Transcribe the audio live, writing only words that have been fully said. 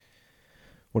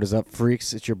What is up,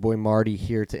 freaks? It's your boy Marty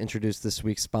here to introduce this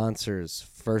week's sponsors.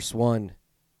 First one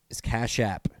is Cash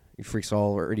App. You freaks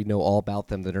all already know all about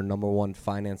them. They're number one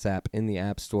finance app in the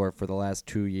App Store for the last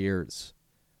 2 years.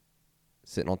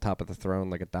 Sitting on top of the throne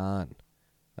like a don.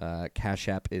 Cash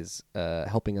App is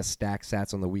helping us stack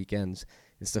sats on the weekends.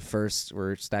 It's the first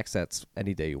where stack sats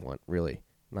any day you want, really,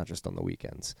 not just on the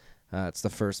weekends. It's the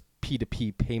first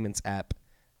P2P payments app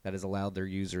that has allowed their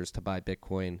users to buy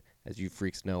Bitcoin. As you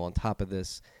freaks know, on top of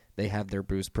this, they have their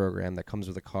Boost program that comes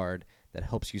with a card that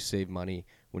helps you save money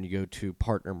when you go to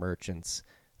partner merchants.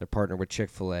 They're partnered with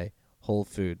Chick-fil-A, Whole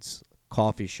Foods,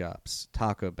 coffee shops,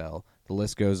 Taco Bell. The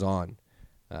list goes on.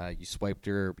 You swipe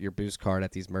your Boost card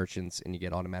at these merchants, and you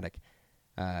get automatic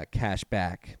cash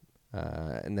back.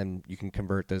 And then you can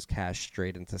convert those cash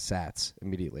straight into sats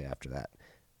immediately after that.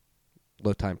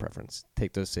 Low time preference.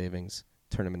 Take those savings,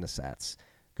 turn them into sats.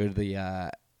 Go to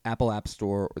the Apple App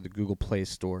Store or the Google Play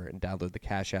Store and download the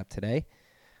Cash App today.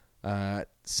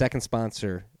 Second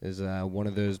sponsor is one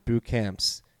of those boot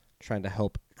camps trying to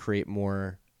help create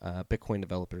more Bitcoin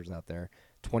developers out there.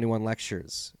 21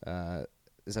 Lectures.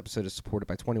 This episode is supported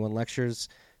by 21 Lectures.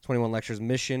 21 Lectures'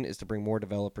 mission is to bring more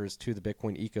developers to the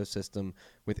Bitcoin ecosystem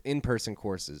with in-person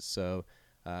courses. So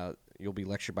you'll be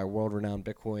lectured by world-renowned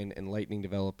Bitcoin and Lightning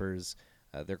developers.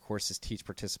 Their courses teach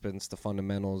participants the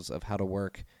fundamentals of how to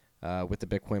work with the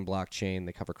Bitcoin blockchain.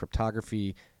 They cover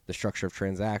cryptography, the structure of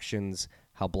transactions,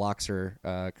 how blocks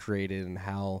are created, and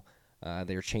how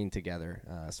they are chained together.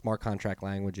 Smart contract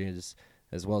languages,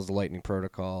 as well as the Lightning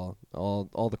protocol,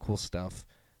 all the cool stuff,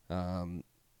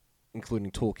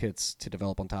 including toolkits to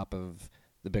develop on top of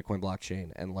the Bitcoin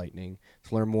blockchain and Lightning.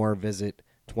 To learn more, visit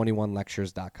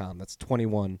 21lectures.com. That's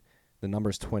 21, the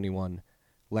number's 21,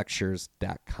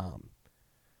 lectures.com.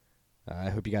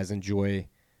 I hope you guys enjoy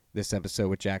this episode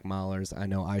with Jack Mallers. I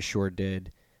know I sure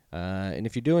did. And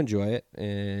if you do enjoy it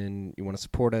and you want to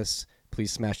support us, please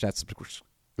smash that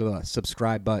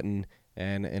subscribe button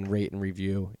and rate and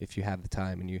review if you have the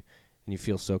time and you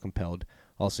feel so compelled.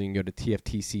 Also, you can go to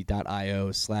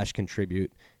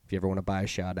tftc.io/contribute if you ever want to buy a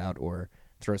shout out or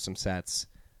throw some sats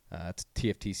to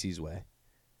TFTC's way.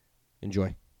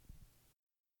 Enjoy.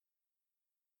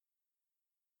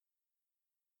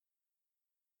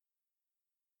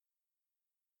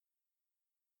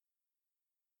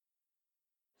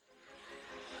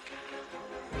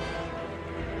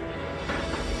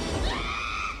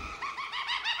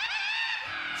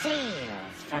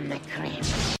 Tales from the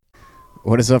Crypt.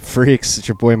 What is up, freaks? It's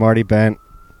your boy Marty Bent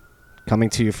coming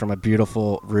to you from a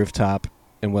beautiful rooftop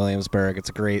in Williamsburg. It's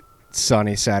a great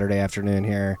sunny Saturday afternoon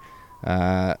here.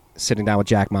 Sitting down with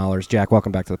Jack Mallers. Jack,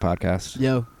 welcome back to the podcast.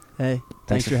 Yo, hey,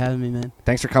 thanks for having me, man.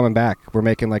 Thanks for coming back. We're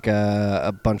making like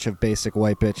a bunch of basic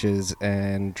white bitches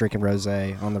and drinking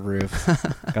rosé on the roof.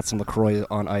 Got some LaCroix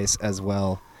on ice as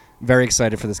well. Very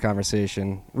excited for this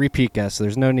conversation. Repeat guest, so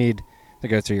there's no need to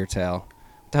go through your tale.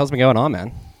 What the hell's been going on,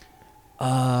 man?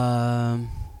 A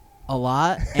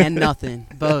lot and nothing.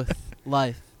 Both.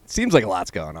 Life. Seems like a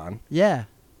lot's going on. Yeah,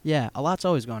 a lot's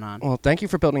always going on. Well, thank you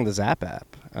for building the Zap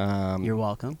app. You're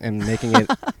welcome. And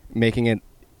making it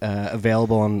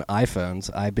available on iPhones.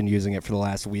 I've been using it for the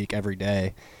last week every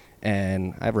day,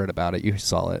 and I've read about it. You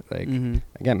saw it.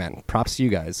 Again, man, props to you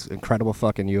guys. Incredible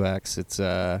fucking UX. It's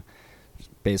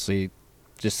basically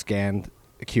just scanned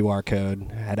a QR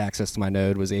code, had access to my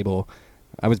node,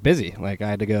 I was busy. I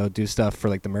had to go do stuff for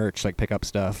the merch, pick up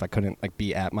stuff. I couldn't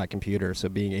be at my computer, so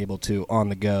being able to on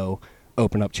the go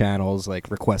open up channels,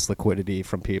 request liquidity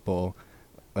from people,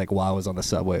 while I was on the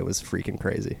subway was freaking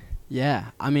crazy.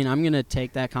 Yeah, I mean, I'm gonna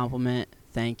take that compliment,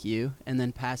 thank you, and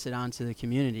then pass it on to the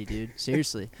community, dude.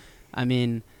 Seriously, I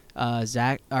mean,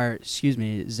 Zap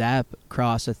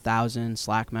crossed 1,000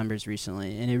 Slack members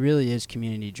recently, and it really is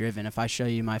community driven. If I show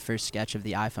you my first sketch of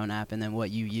the iPhone app and then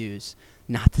what you use,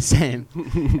 not the same.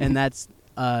 And that's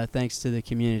thanks to the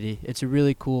community. It's a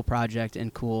really cool project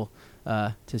and cool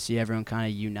to see everyone kind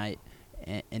of unite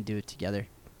and do it together.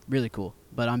 Really cool.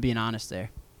 But I'm being honest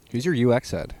there. Who's your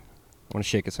UX head? I want to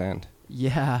shake his hand.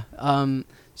 Yeah.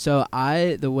 So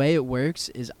the way it works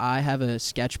is I have a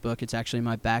sketchbook. It's actually in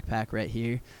my backpack right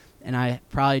here. And I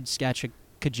probably sketch a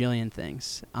kajillion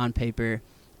things on paper,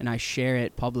 and I share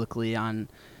it publicly on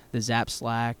the Zap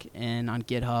Slack and on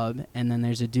GitHub. And then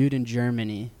there's a dude in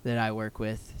Germany that I work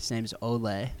with. His name's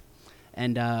Ole.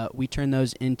 And we turn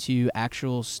those into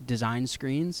actual design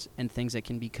screens and things that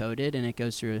can be coded. And it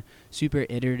goes through a super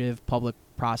iterative public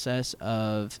process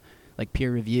of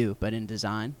peer review, but in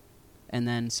design. And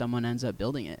then someone ends up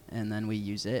building it. And then we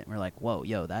use it. And we're like, whoa,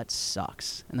 yo, that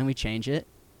sucks. And then we change it.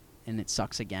 And it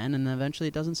sucks again. And then eventually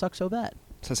it doesn't suck so bad.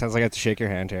 So it sounds like I have to shake your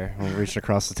hand here. I'm reaching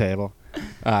across the table.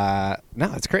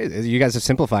 No, it's crazy. You guys have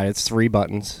simplified. It's 3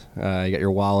 buttons. You got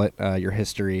your wallet, your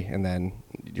history, and then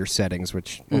your settings,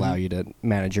 which allow you to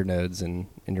manage your nodes and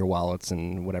your wallets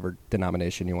and whatever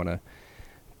denomination you want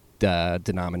to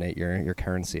denominate your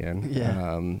currency in.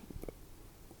 Yeah.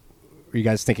 Are you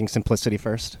guys thinking simplicity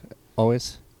first,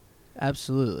 always?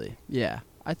 Absolutely. Yeah.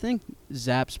 I think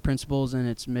Zap's principles and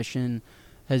its mission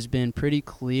has been pretty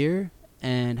clear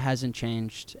and hasn't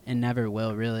changed and never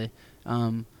will, really.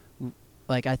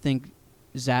 I think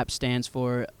Zap stands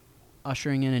for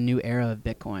ushering in a new era of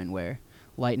Bitcoin where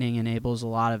Lightning enables a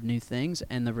lot of new things,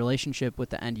 and the relationship with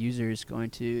the end user is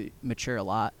going to mature a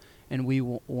lot, and we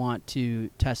want to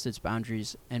test its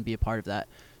boundaries and be a part of that.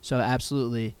 So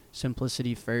absolutely,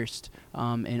 simplicity first,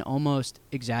 and almost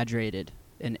exaggerated,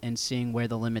 and seeing where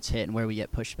the limits hit and where we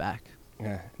get pushed back.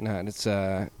 Yeah, no, and it's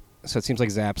so it seems like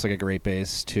Zap's like a great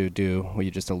base to do what you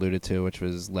just alluded to, which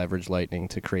was leverage Lightning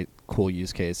to create cool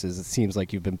use cases. It seems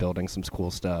like you've been building some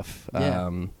cool stuff. Yeah.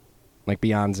 Like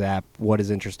beyond Zap, what is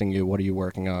interesting you? What are you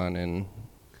working on? And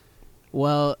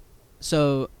Well,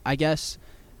 so I guess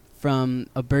from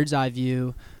a bird's eye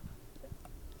view,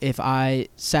 if I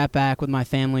sat back with my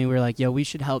family, we were like, yo, we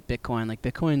should help Bitcoin. Like,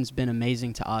 Bitcoin's been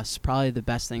amazing to us, probably the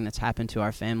best thing that's happened to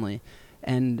our family.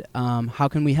 And how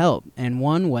can we help? And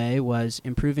one way was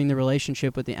improving the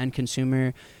relationship with the end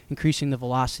consumer, increasing the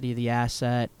velocity of the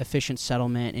asset, efficient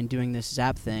settlement, and doing this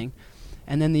Zap thing.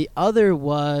 And then the other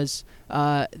was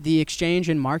the exchange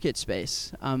and market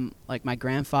space. Like, my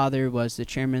grandfather was the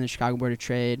chairman of the Chicago Board of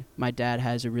Trade. My dad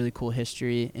has a really cool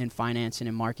history in finance and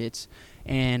in markets.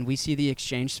 And we see the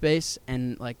exchange space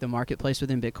and like the marketplace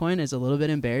within Bitcoin is a little bit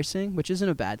embarrassing, which isn't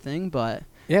a bad thing, but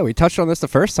yeah, we touched on this the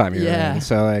first time you were in.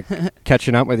 So like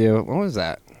catching up with you, what was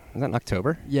that? Was that in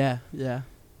October? Yeah. So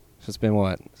it's been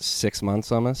what, 6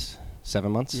 months almost?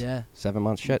 7 months? Yeah. 7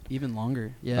 months, shit. Even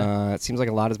longer, yeah. It seems like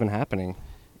a lot has been happening.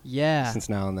 Yeah. Since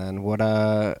now and then. What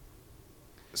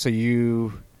so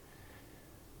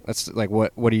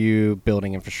what are you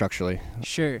building infrastructurally?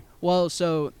 Sure. Well,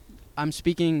 so I'm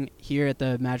speaking here at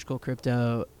the Magical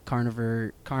Crypto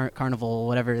Carnival,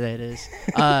 whatever that is,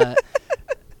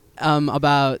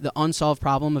 about the unsolved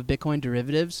problem of Bitcoin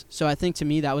derivatives. So I think to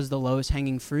me that was the lowest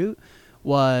hanging fruit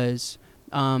was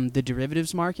the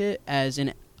derivatives market. As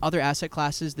in other asset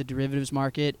classes, the derivatives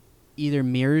market either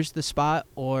mirrors the spot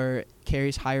or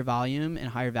carries higher volume and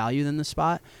higher value than the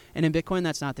spot. And in Bitcoin,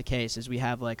 that's not the case, as we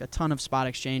have like a ton of spot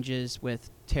exchanges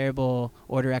with terrible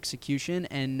order execution,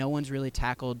 and no one's really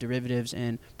tackled derivatives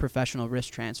and professional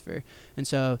risk transfer. And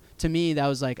so to me, that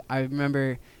was like, I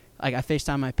remember, like, I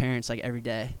FaceTime my parents like every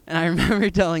day, and I remember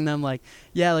telling them like,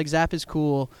 yeah, like Zap is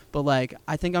cool, but like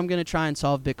I think I'm gonna try and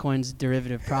solve Bitcoin's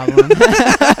derivative problem.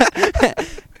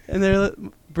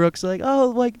 And Brooke's like, oh,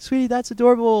 like, sweetie, that's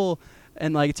adorable.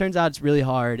 And like it turns out it's really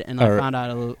hard, and I found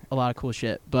out a lot of cool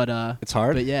shit. But it's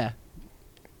hard. But yeah,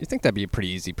 you think that'd be a pretty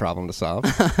easy problem to solve?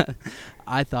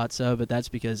 I thought so, but that's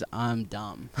because I'm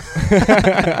dumb.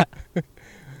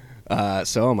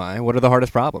 So am I. What are the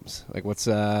hardest problems? Like, what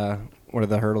are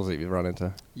the hurdles that you've run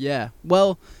into? Yeah.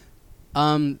 Well,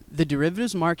 the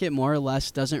derivatives market more or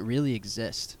less doesn't really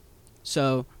exist.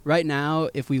 So right now,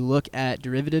 if we look at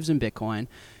derivatives in Bitcoin,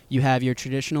 you have your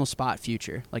traditional spot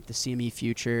future, like the CME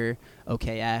future,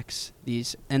 OKX,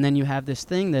 these, and then you have this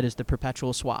thing that is the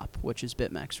perpetual swap, which is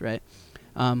BitMEX, right?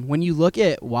 When you look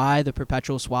at why the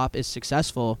perpetual swap is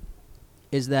successful,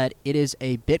 is that it is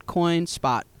a Bitcoin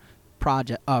spot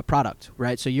product,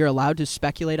 right? So you're allowed to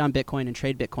speculate on Bitcoin and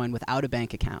trade Bitcoin without a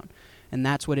bank account, and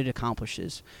that's what it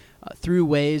accomplishes. Through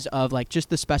ways of like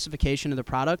just the specification of the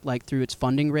product, like through its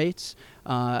funding rates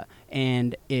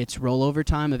and its rollover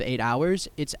time of 8 hours,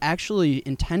 it's actually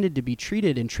intended to be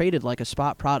treated and traded like a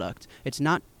spot product. It's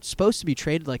not supposed to be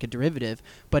traded like a derivative,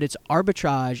 but its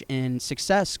arbitrage and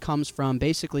success comes from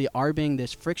basically arbing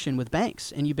this friction with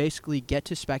banks, and you basically get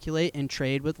to speculate and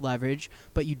trade with leverage,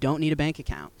 but you don't need a bank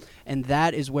account. And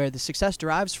that is where the success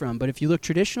derives from. But if you look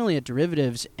traditionally at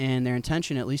derivatives, and their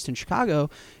intention, at least in Chicago,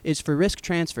 is for risk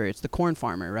transfer. It's the corn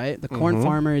farmer, right? The corn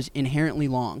farmer is inherently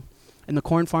long, and the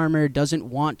corn farmer doesn't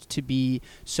want to be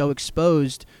so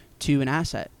exposed to an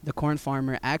asset. The corn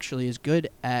farmer actually is good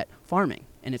at farming,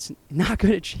 and he's not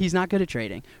good at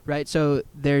trading, right? So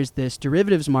there's this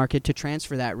derivatives market to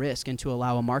transfer that risk and to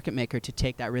allow a market maker to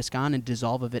take that risk on and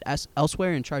dissolve of it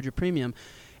elsewhere and charge a premium.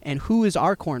 And who is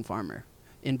our corn farmer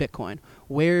in Bitcoin?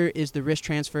 Where is the risk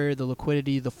transfer, the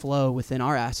liquidity, the flow within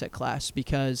our asset class?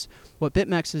 Because what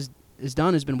BitMEX has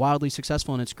done has been wildly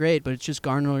successful, and it's great, but it's just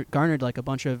garnered like a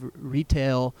bunch of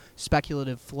retail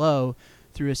speculative flow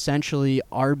through essentially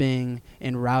arbing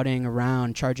and routing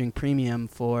around, charging premium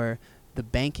for the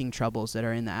banking troubles that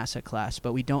are in the asset class,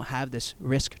 but we don't have this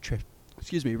risk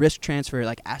transfer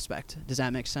like aspect. Does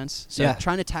that make sense? So Yeah.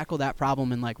 trying to tackle that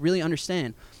problem and like really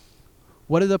understand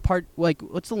what's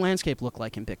the landscape look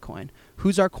like in Bitcoin?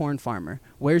 Who's our corn farmer?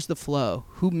 Where's the flow?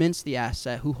 Who mints the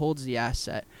asset? Who holds the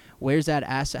asset? Where's that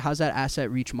asset? How's that asset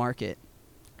reach market?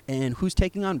 And who's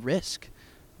taking on risk?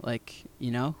 Like,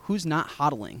 who's not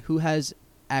hodling? Who has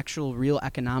actual real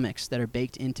economics that are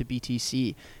baked into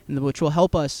BTC, and which will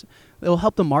help us. It will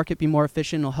help the market be more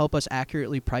efficient. It'll help us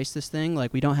accurately price this thing.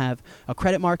 Like, we don't have a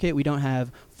credit market. We don't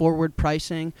have forward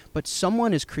pricing, but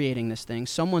someone is creating this thing.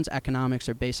 Someone's economics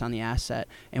are based on the asset,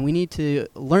 and we need to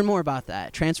learn more about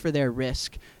that, transfer their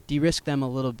risk, de-risk them a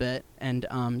little bit. And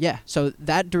so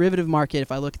that derivative market,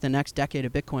 if I look at the next decade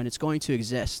of Bitcoin, it's going to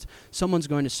exist. Someone's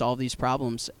going to solve these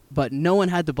problems, but no one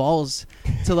had the balls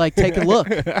to like take a look.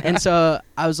 And so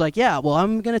I was like, yeah, well,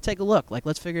 I'm going to take a look. Like,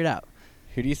 let's figure it out.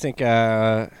 Who do you think,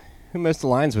 who most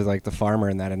aligns with like the farmer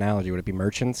in that analogy? Would it be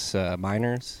merchants,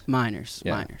 miners? Miners.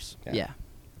 Yeah.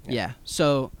 Yeah.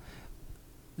 So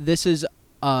this is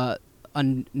a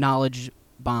knowledge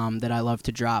bomb that I love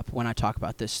to drop when I talk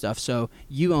about this stuff. So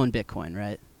you own Bitcoin,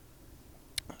 right?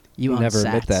 You own never sats.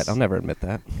 admit that. I'll never admit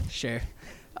that. Sure.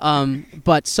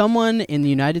 But someone in the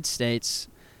United States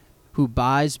who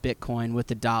buys Bitcoin with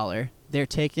the dollar, they're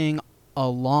taking a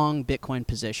long Bitcoin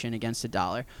position against the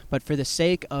dollar. But for the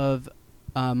sake of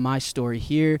my story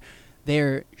here,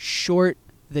 they're short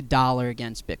the dollar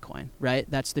against Bitcoin, right?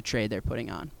 That's the trade they're putting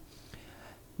on.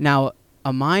 Now,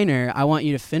 a miner, I want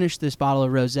you to finish this bottle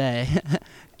of rosé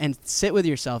and sit with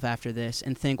yourself after this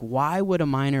and think, why would a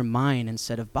miner mine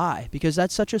instead of buy? Because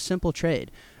that's such a simple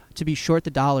trade, to be short the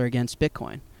dollar against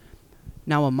Bitcoin.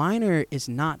 Now, a miner is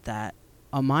not that.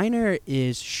 A miner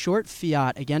is short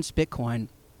fiat against Bitcoin,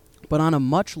 but on a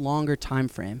much longer time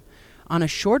frame. On a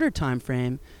shorter time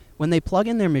frame, when they plug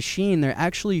in their machine, they're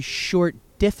actually short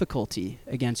difficulty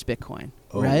against Bitcoin,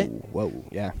 right? Whoa,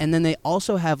 yeah. And then they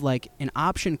also have like an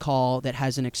option call that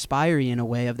has an expiry in a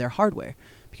way of their hardware,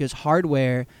 because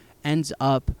hardware ends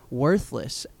up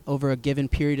worthless over a given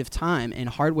period of time, and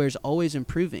hardware is always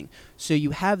improving. So you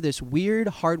have this weird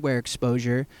hardware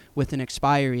exposure with an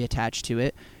expiry attached to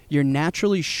it. You're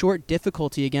naturally short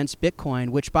difficulty against Bitcoin,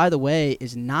 which, by the way,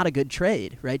 is not a good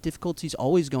trade, right? Difficulty is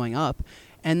always going up.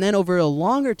 And then over a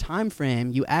longer time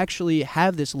frame, you actually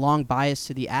have this long bias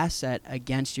to the asset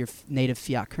against your native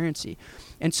fiat currency.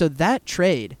 And so that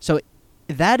trade,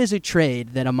 that is a trade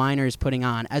that a miner is putting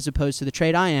on, as opposed to the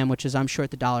trade I am, which is I'm short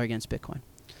the dollar against Bitcoin.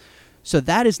 So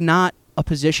that is not a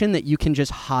position that you can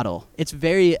just hodl. It's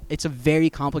a very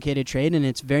complicated trade, and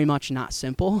it's very much not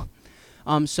simple.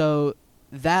 So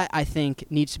that, I think,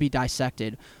 needs to be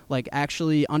dissected, like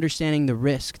actually understanding the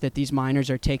risk that these miners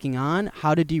are taking on,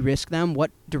 how to de-risk them,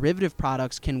 what derivative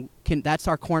products can that's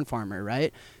our corn farmer,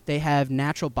 right? They have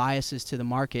natural biases to the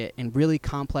market and really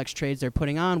complex trades they're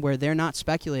putting on where they're not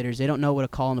speculators. They don't know what a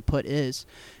call and a put is.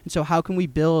 And so how can we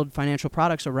build financial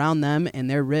products around them and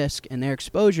their risk and their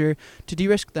exposure to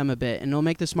de-risk them a bit? And it'll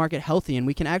make this market healthy, and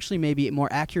we can actually maybe more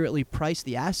accurately price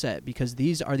the asset, because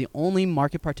these are the only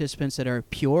market participants that are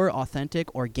pure,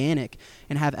 authentic, organic,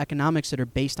 and have economics that are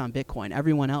based on Bitcoin.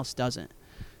 Everyone else doesn't.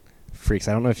 Freaks,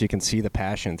 I don't know if you can see the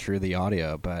passion through the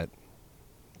audio, but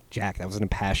Jack, that was an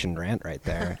impassioned rant right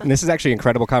there. And this is actually an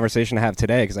incredible conversation to have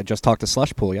today, because I just talked to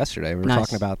Slush Pool yesterday. We were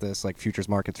talking about this, like futures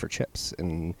markets for chips,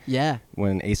 and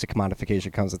when ASIC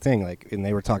commodification comes a thing, like, and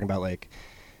they were talking about like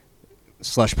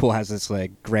Slush Pool has this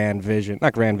like grand vision,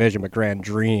 not grand vision, but grand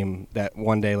dream that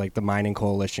one day like the mining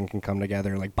coalition can come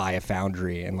together and like buy a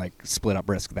foundry and like split up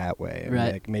risk that way. And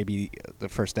like maybe the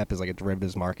first step is like a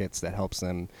derivatives markets that helps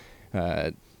them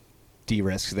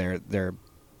de-risk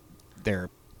their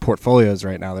portfolios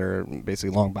right now. They're basically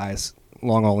long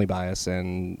only bias,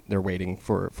 and they're waiting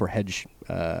for hedge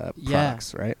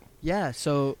products, right? Yeah.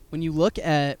 So when you look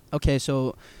at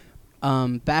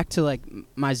back to like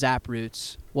my Zap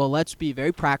roots. Well, let's be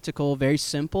very practical, very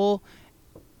simple,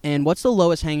 and what's the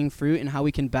lowest hanging fruit and how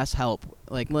we can best help.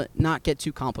 Like, not get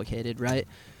too complicated, right?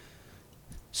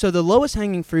 So the lowest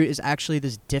hanging fruit is actually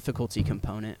this difficulty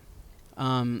component.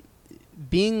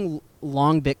 Being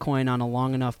long Bitcoin on a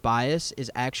long enough bias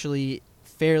is actually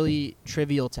fairly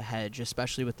trivial to hedge,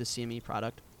 especially with the CME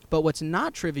product. But what's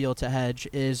not trivial to hedge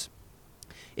is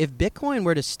if Bitcoin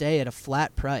were to stay at a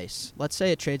flat price, let's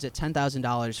say it trades at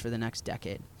 $10,000 for the next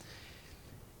decade.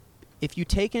 If you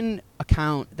take in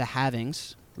account the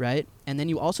halvings, right, and then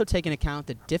you also take into account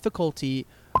the difficulty,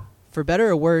 for better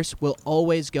or worse, will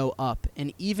always go up.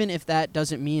 And even if that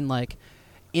doesn't mean like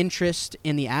interest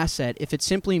in the asset, if it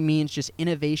simply means just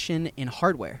innovation in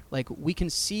hardware, like we can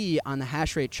see on the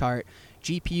hash rate chart,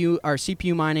 GPU or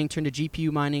CPU mining turned to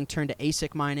GPU mining, turned to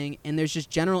ASIC mining, and there's just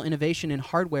general innovation in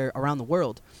hardware around the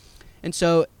world. And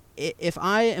so if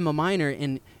I am a miner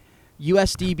and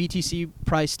USD BTC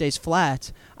price stays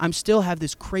flat, I'm still have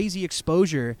this crazy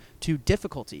exposure to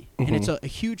difficulty, and it's a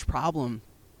huge problem.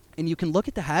 And you can look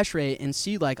at the hash rate and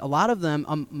see, like, a lot of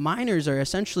them, miners are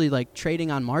essentially, like, trading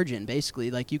on margin,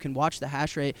 basically. Like, you can watch the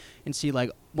hash rate and see,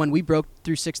 like, when we broke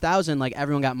through 6,000, like,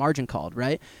 everyone got margin called,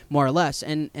 right? More or less.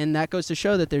 And that goes to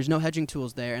show that there's no hedging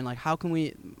tools there. And, like, how can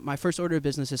we – my first order of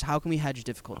business is how can we hedge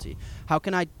difficulty? How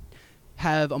can I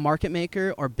have a market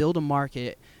maker or build a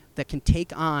market that can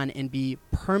take on and be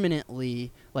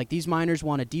permanently – like, these miners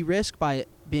want to de-risk by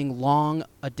being long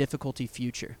a difficulty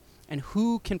future. And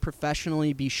who can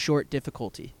professionally be short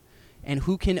difficulty, and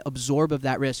who can absorb of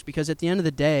that risk? Because at the end of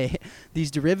the day,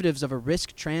 these derivatives of a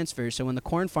risk transfer, so when the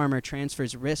corn farmer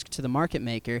transfers risk to the market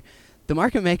maker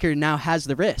now has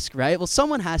the risk, right? Well,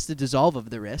 someone has to dissolve of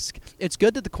the risk. It's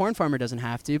good that the corn farmer doesn't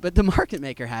have to, but the market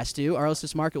maker has to, or else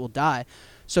this market will die.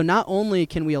 So not only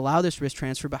can we allow this risk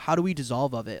transfer, but how do we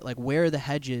dissolve of it? Like, where are the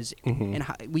hedges? And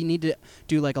how, we need to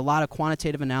do, like, a lot of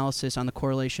quantitative analysis on the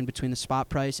correlation between the spot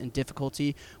price and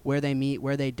difficulty, where they meet,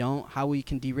 where they don't, how we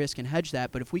can de-risk and hedge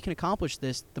that. But if we can accomplish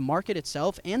this, the market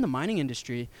itself and the mining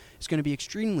industry is going to be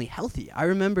extremely healthy. I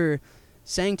remember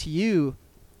saying to you,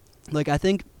 like, I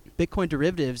think Bitcoin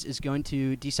derivatives is going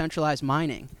to decentralize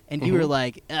mining. And you were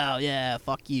like, oh, yeah,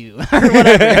 fuck you, or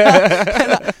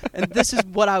whatever. And this is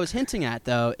what I was hinting at,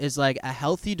 though, is like a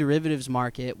healthy derivatives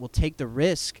market will take the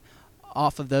risk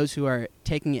off of those who are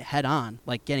taking it head on,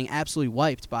 like getting absolutely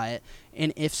wiped by it.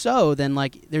 And if so, then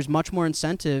like there's much more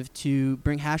incentive to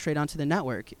bring hash rate onto the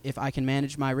network if I can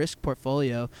manage my risk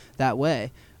portfolio that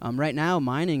way. Right now,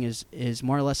 mining is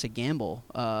more or less a gamble,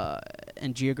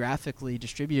 and geographically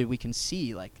distributed. We can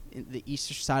see like the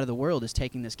eastern side of the world is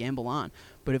taking this gamble on.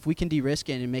 But if we can de-risk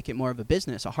it and make it more of a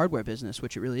business, a hardware business,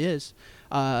 which it really is,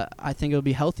 I think it'll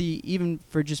be healthy even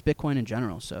for just Bitcoin in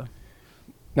general. So.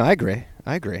 No, I agree.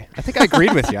 I think I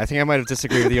agreed with you. I think I might have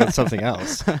disagreed with you on something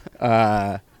else.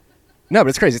 No, but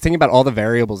it's crazy. Thinking about all the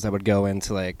variables that would go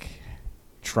into like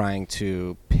trying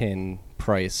to pin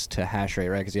price to hash rate,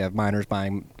 right? Because you have miners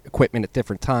buying equipment at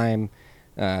different time,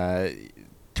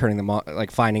 turning them on,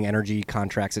 like finding energy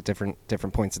contracts at different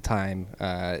points of time.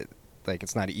 Like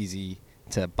it's not easy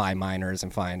to buy miners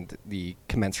and find the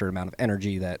commensurate amount of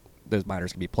energy that those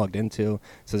miners can be plugged into.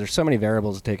 So there's so many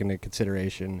variables to take into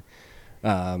consideration.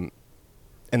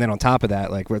 And then on top of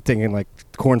that, like we're thinking like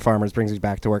corn farmers brings me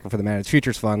back to working for the Managed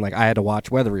Futures Fund. Like I had to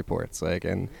watch weather reports, like,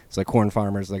 and it's like corn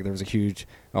farmers, like there was a huge,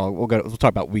 we'll talk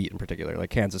about wheat in particular, like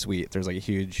Kansas wheat. There's like a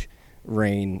huge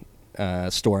rain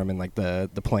storm in like the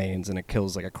plains, and it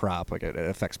kills like a crop, like it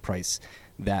affects price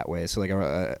that way. So like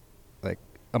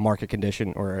a market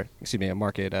condition, or excuse me, a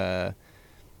market, what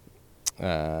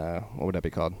would that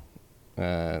be called?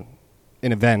 An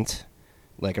event.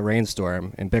 Like a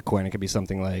rainstorm in Bitcoin, it could be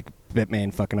something like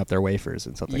Bitmain fucking up their wafers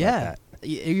and something like that.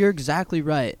 Yeah, you're exactly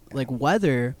right. Like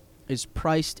weather is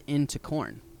priced into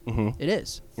corn. It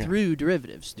is through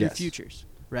derivatives, through futures,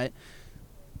 right?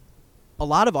 A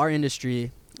lot of our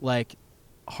industry, like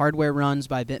hardware runs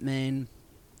by Bitmain,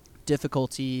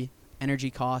 difficulty,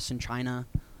 energy costs in China,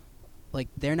 like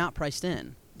they're not priced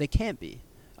in. They can't be.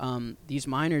 These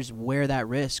miners wear that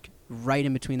risk right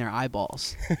in between their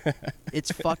eyeballs.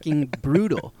 It's fucking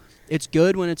brutal. It's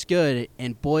good when it's good,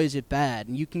 and boy is it bad,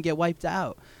 and you can get wiped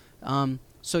out.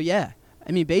 So yeah,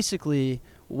 I mean, basically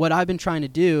what I've been trying to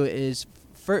do is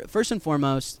first and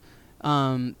foremost,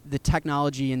 the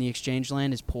technology in the exchange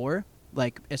land is poor,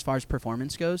 like as far as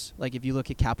performance goes. Like if you look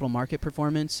at capital market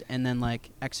performance and then like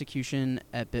execution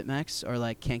at BitMEX, or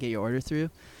like can't get your order through.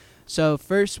 So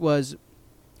first was,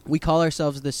 we call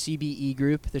ourselves the CBE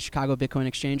group, the Chicago Bitcoin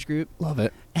Exchange Group. Love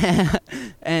it.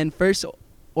 And first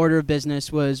order of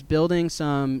business was building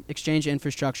some exchange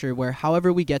infrastructure where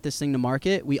however we get this thing to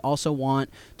market, we also want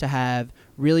to have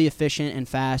really efficient and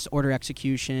fast order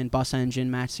execution, bus engine,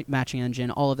 matching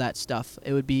engine, all of that stuff.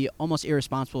 It would be almost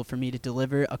irresponsible for me to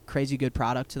deliver a crazy good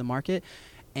product to the market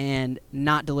and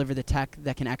not deliver the tech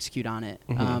that can execute on it.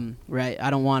 Right? I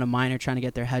don't want a miner trying to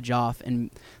get their hedge off and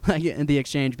like in the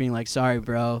exchange being like, sorry,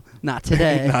 bro, not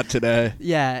today. Not today.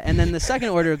 Yeah. And then the second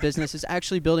order of business is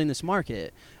actually building this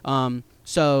market.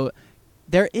 So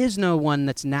there is no one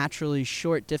that's naturally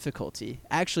short difficulty.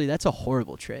 Actually, that's a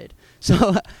horrible trade.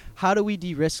 So how do we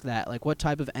de-risk that? Like what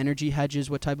type of energy hedges,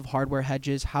 what type of hardware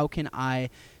hedges? How can I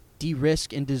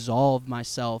de-risk and dissolve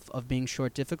myself of being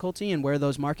short difficulty, and where are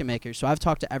those market makers? So I've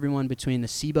talked to everyone between the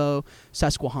SIBO,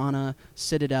 Susquehanna,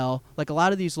 Citadel, like a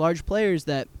lot of these large players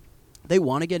that they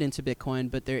want to get into Bitcoin,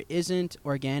 but there isn't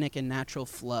organic and natural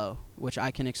flow, which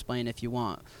I can explain if you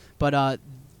want. But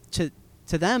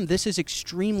to them, this is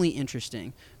extremely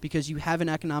interesting because you have an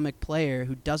economic player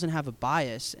who doesn't have a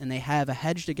bias and they have a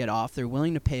hedge to get off. They're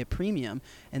willing to pay a premium,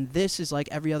 and this is like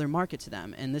every other market to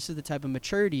them. And this is the type of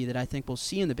maturity that I think we'll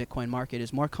see in the Bitcoin market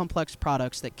is more complex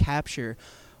products that capture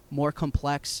more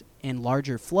complex and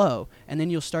larger flow. And then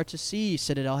you'll start to see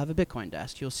Citadel have a Bitcoin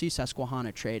desk. You'll see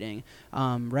Susquehanna trading.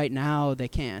 Right now, they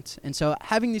can't. And so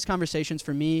having these conversations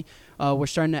for me, we're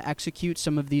starting to execute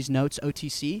some of these notes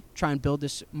OTC, try and build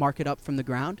this market up from the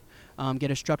ground,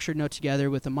 get a structured note together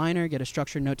with a miner, get a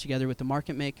structured note together with the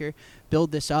market maker,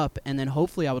 build this up, and then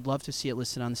hopefully I would love to see it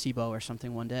listed on the CBOE or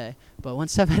something one day. But one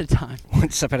step at a time.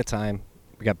 One step at a time.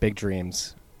 We got big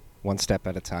dreams. One step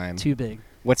at a time. Too big.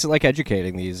 What's it like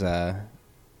educating these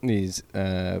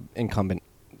incumbent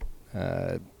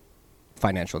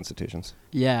financial institutions?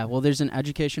 Yeah, well, there's an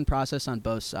education process on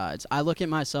both sides. I look at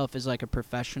myself as like a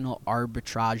professional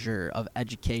arbitrager of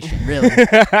education, really.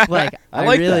 Like I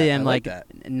like really that. am I like that.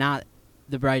 not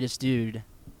the brightest dude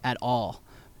at all,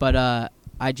 but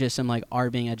I just am like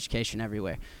arbing education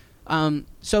everywhere.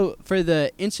 So for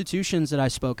the institutions that I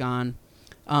spoke on,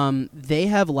 they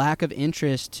have lack of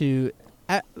interest to.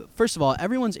 First of all,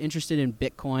 everyone's interested in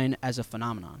Bitcoin as a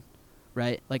phenomenon,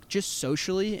 right? Like just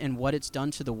socially and what it's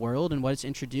done to the world and what it's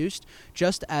introduced,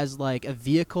 just as like a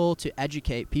vehicle to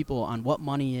educate people on what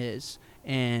money is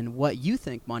and what you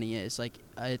think money is. Like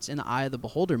it's in the eye of the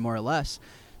beholder, more or less.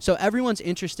 So everyone's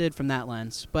interested from that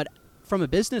lens. But from a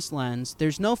business lens,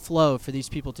 there's no flow for these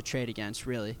people to trade against,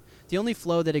 really. The only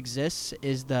flow that exists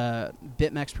is the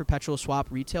BitMEX perpetual swap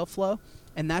retail flow.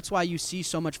 And that's why you see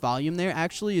so much volume there,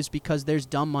 actually, is because there's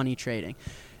dumb money trading.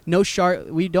 No shark.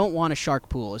 We don't want a shark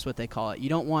pool, is what they call it. You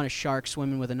don't want a shark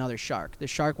swimming with another shark. The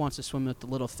shark wants to swim with the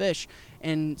little fish.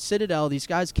 And Citadel, these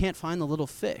guys can't find the little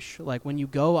fish. Like when you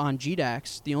go on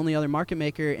GDAX, the only other market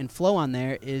maker and flow on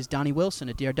there is Donnie Wilson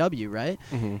at DRW, right?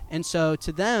 Mm-hmm. And so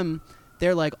to them,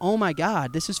 they're like, oh my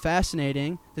God, this is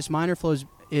fascinating. This miner flow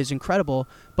is incredible,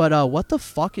 but what the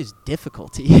fuck is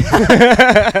difficulty?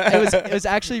 It was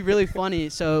actually really funny.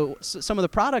 So some of the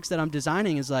products that I'm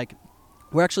designing is like,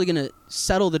 we're actually going to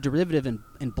settle the derivative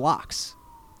in blocks,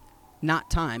 not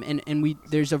time. And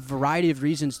there's a variety of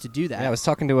reasons to do that. Yeah, I was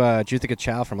talking to Juthika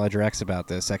Chow from Ledger X about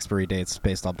this, expiry dates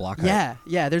based on block height.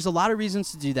 Yeah, there's a lot of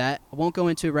reasons to do that. I won't go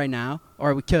into it right now,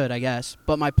 or we could, I guess.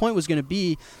 But my point was going to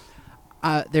be,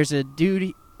 there's a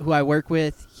dude who I work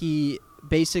with. He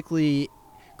basically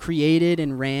created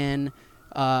and ran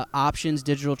options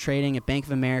digital trading at Bank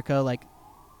of America. Like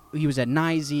he was at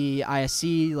NYSE,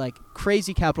 ISC, like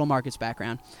crazy capital markets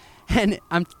background. And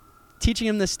I'm teaching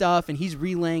him this stuff, and he's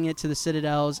relaying it to the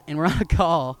Citadels, and we're on a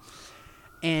call,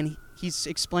 and he's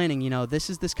explaining,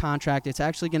 this is this contract. It's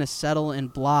actually going to settle in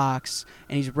blocks,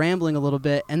 and he's rambling a little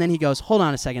bit, and then he goes, hold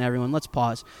on a second, everyone, let's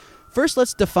pause. First,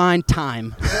 let's define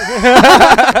time.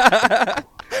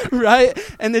 Right?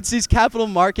 And it's these capital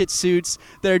market suits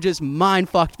that are just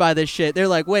mind-fucked by this shit. They're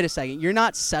like, wait a second, you're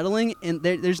not settling, and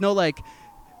there's no,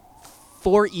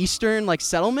 4 Eastern,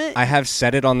 settlement? I have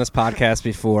said it on this podcast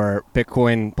before.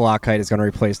 Bitcoin block height is going to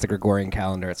replace the Gregorian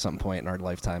calendar at some point in our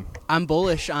lifetime. I'm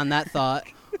bullish on that thought.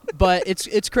 But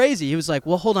it's crazy. He was like,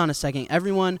 well, hold on a second.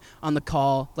 Everyone on the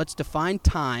call, let's define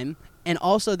time and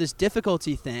also this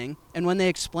difficulty thing. And when they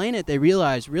explain it, they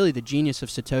realize really the genius of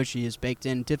Satoshi is baked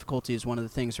in. Difficulty is one of the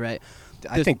things, right?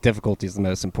 I think difficulty is the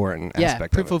most important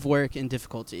aspect proof of work and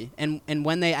difficulty. And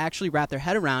when they actually wrap their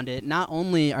head around it, not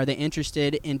only are they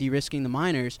interested in de-risking the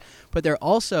miners, but they're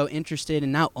also interested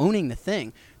in now owning the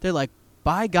thing. They're like,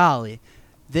 by golly,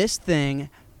 this thing,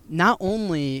 not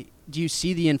only do you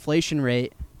see the inflation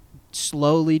rate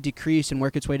slowly decrease and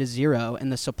work its way to zero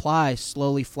and the supply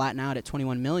slowly flatten out at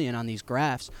 21 million on these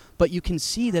graphs, but you can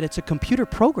see that it's a computer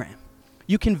program.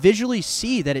 You can visually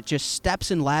see that it just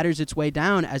steps and ladders its way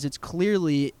down as it's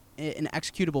clearly an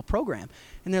executable program.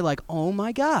 And they're like, oh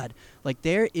my God,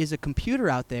 there is a computer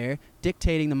out there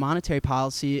dictating the monetary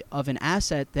policy of an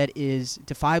asset that is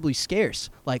defiably scarce.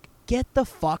 Get the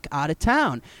fuck out of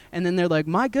town. And then they're like,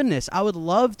 my goodness, I would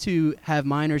love to have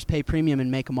miners pay premium and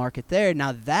make a market there.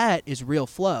 Now that is real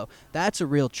flow. That's a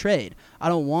real trade. I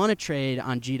don't want to trade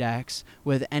on GDAX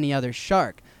with any other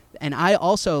shark. And I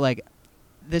also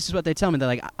this is what they tell me. They're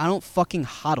like, I don't fucking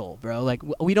hodl, bro.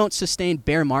 We don't sustain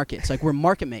bear markets. We're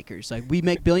market makers. We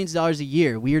make billions of dollars a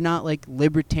year. We are not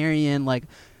libertarian,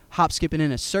 hop skipping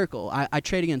in a circle. I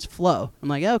trade against flow. I'm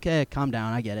like, okay, calm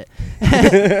down. I get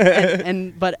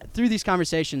it. But through these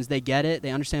conversations, they get it. They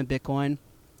understand Bitcoin.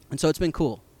 And so it's been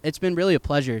cool. It's been really a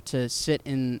pleasure to sit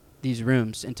in these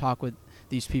rooms and talk with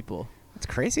these people.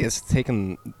 It's crazy. It's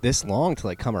taken this long to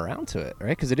like come around to it, right?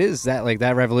 Because it is that like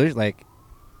that revolution, like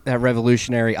that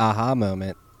revolutionary aha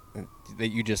moment that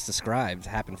you just described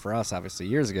happened for us obviously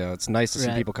years ago. It's nice to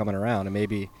see people coming around, and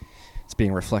maybe it's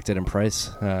being reflected in price.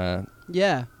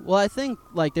 Yeah. Well, I think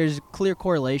like there's a clear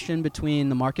correlation between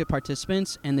the market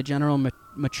participants and the general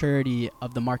maturity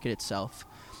of the market itself.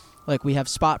 Like we have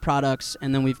spot products,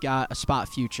 and then we've got a spot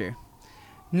future.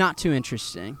 Not too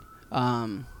interesting.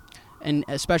 And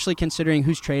especially considering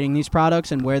who's trading these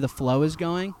products and where the flow is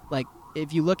going. Like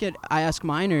if you look at I Ask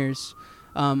Miners,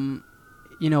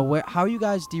 you know, how are you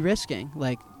guys de-risking?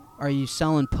 Like, are you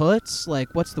selling puts? Like,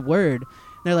 what's the word?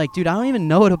 And they're like, dude, I don't even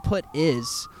know what a put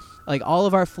is. Like, all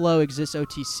of our flow exists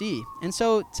OTC. And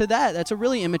so to that's a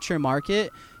really immature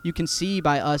market. You can see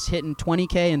by us hitting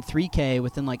 20K and 3K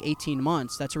within like 18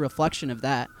 months. That's a reflection of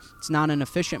that. It's not an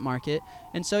efficient market.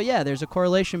 And so, yeah, there's a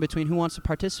correlation between who wants to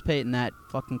participate in that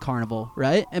fucking carnival,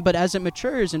 right? But as it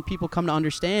matures and people come to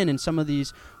understand, and some of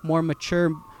these more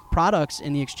mature products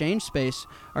in the exchange space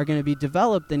are going to be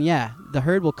developed, then yeah, the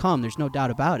herd will come. There's no doubt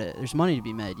about it. There's money to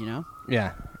be made, you know?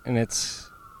 Yeah, and it's...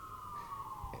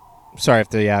 Sorry if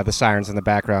the sirens in the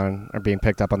background are being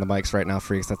picked up on the mics right now,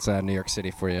 freaks. That's New York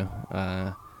City for you.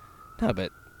 No,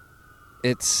 but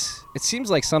it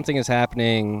seems like something is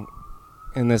happening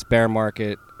in this bear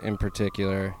market in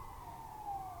particular,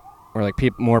 where like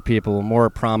more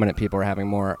prominent people are having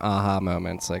more aha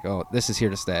moments. Like, oh, this is here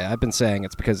to stay. I've been saying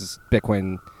it's because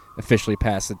Bitcoin officially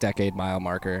passed the decade mile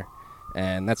marker,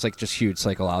 and that's like just huge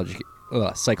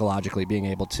psychologically being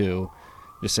able to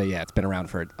just say, yeah, it's been around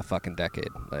for a fucking decade.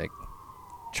 Like,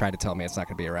 try to tell me it's not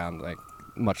going to be around like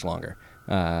much longer.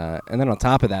 And then on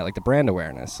top of that, like the brand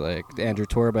awareness, like Andrew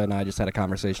Torba and I just had a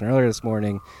conversation earlier this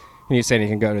morning, and he's saying he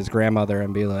can go to his grandmother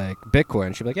and be like,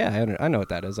 Bitcoin. She'd be like, yeah, I know what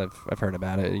that is. I've heard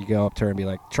about it. You go up to her and be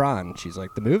like, Tron. She's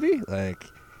like, the movie? Like,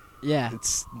 yeah.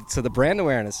 So the brand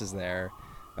awareness is there.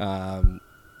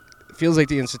 It feels like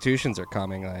the institutions are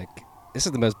coming. Like, this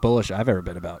is the most bullish I've ever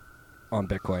been about on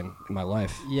Bitcoin in my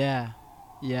life. Yeah.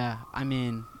 Yeah. I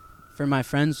mean, for my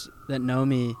friends that know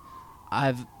me,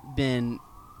 I've been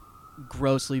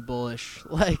grossly bullish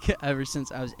like ever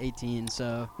since I was 18.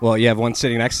 So well, you have one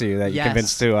sitting next to you that you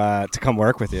convinced to come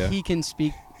work with you. He can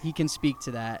speak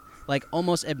to that, like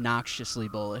almost obnoxiously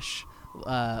bullish.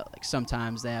 Like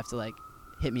sometimes they have to like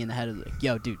hit me in the head of like,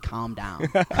 yo dude, calm down.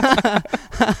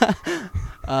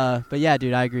 But yeah,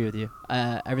 dude, I agree with you.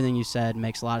 Everything you said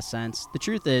makes a lot of sense. The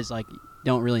truth is, like,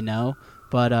 don't really know,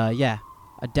 but yeah,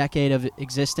 a decade of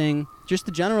existing, just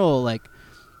the general like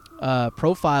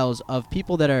profiles of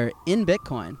people that are in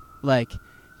Bitcoin. Like,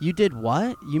 you did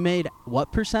what? You made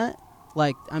what percent?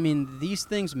 Like, I mean, these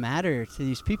things matter to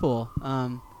these people.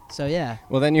 So yeah.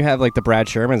 Well, then you have like the Brad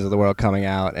Shermans of the world coming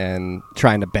out and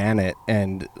trying to ban it,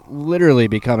 and literally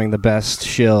becoming the best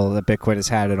shill that Bitcoin has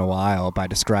had in a while by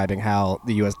describing how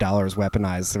the U.S. dollar is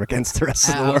weaponized against the rest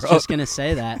of the world. I was just gonna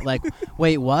say that. Like,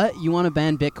 wait, what? You want to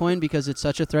ban Bitcoin because it's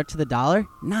such a threat to the dollar?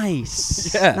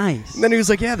 Nice. Yeah. Nice. And then he was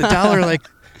like, yeah, the dollar like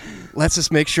lets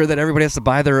us make sure that everybody has to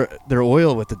buy their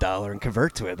oil with the dollar and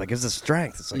convert to it. Like, gives us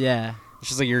strength. It's like, yeah. It's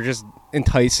just like you're just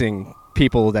enticing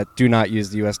people that do not use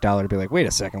the U.S. dollar to be like, wait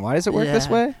a second, why does it work this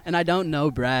way? And I don't know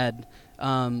Brad,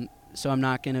 so I'm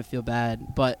not going to feel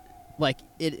bad. But, like,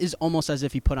 it is almost as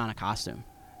if he put on a costume.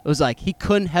 It was like he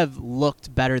couldn't have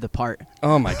looked better the part.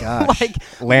 Oh, my gosh. Like,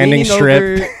 landing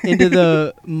strip. over into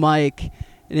the mic,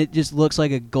 and it just looks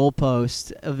like a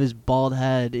goalpost of his bald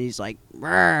head. He's like,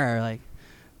 like,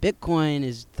 Bitcoin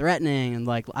is threatening. And,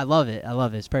 like, I love it.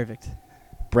 It's perfect.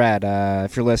 Brad,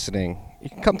 if you're listening, you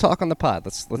can come talk on the pod.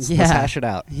 Let's hash it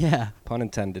out. Yeah. Pun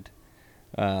intended.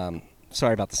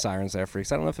 Sorry about the sirens there,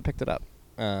 freaks. I don't know if it picked it up.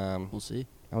 We'll see.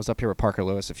 I was up here with Parker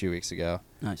Lewis a few weeks ago.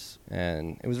 Nice.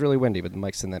 And it was really windy, but the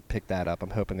mics didn't pick that up. I'm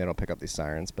hoping they don't pick up these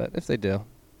sirens, but if they do,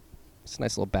 it's a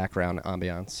nice little background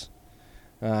ambiance.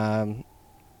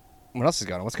 What else is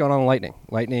going on? What's going on in Lightning?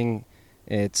 Lightning,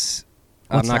 it's...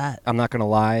 What's that? I'm not going to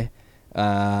lie.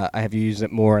 I have used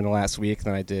it more in the last week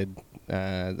than I did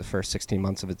the first 16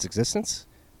 months of its existence.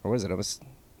 Or was it?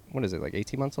 What is it, like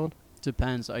 18 months old?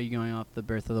 Depends. Are you going off the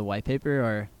birth of the white paper?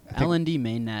 Or LND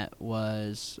mainnet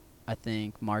was, I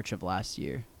think, March of last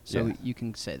year. So yeah. You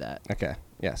can say that. Okay.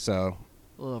 Yeah, so...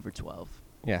 A little over 12.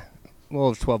 Yeah. A little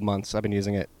over 12 months. I've been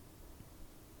using it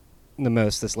the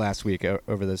most this last week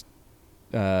over this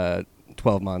 12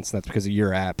 months. And that's because of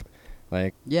your app.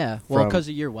 Like, yeah, well, because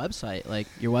of your website. Like,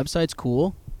 your website's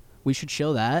cool. We should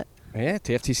show that. Yeah,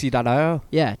 TFTC.io.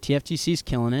 Yeah, TFTC's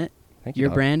killing it. Thank you. Your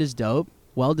brand is dope.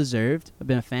 Well deserved. I've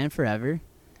been a fan forever.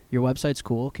 Your website's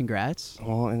cool. Congrats.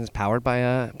 Well, and it's powered by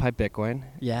Bitcoin.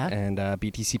 Yeah. And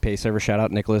BTC Pay Server. Shout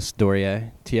out Nicholas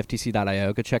Dorier,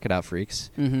 TFTC.io. Go check it out,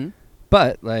 freaks. Mm-hmm.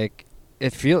 But like,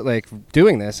 it feel like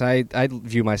doing this. I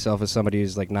view myself as somebody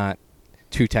who's like not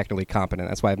too technically competent.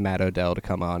 That's why I have Matt Odell to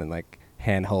come on and like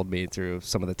handhold me through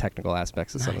some of the technical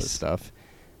aspects of some of this stuff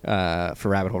for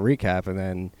Rabbit Hole Recap. And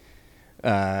then,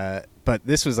 but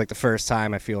this was like the first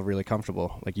time I feel really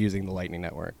comfortable like using the Lightning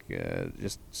Network.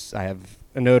 I have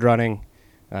a node running.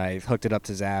 I've hooked it up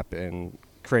to Zap and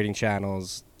creating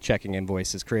channels, checking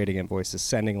invoices, creating invoices,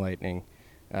 sending Lightning.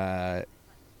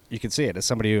 You can see it as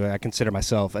somebody who I consider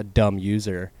myself a dumb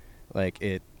user. Like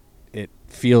it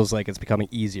feels like it's becoming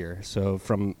easier. So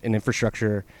from an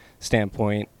infrastructure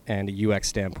standpoint and a UX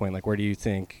standpoint, like where do you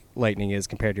think Lightning is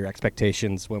compared to your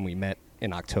expectations when we met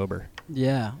in October?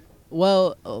 Yeah.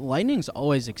 Well, Lightning's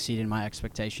always exceeded my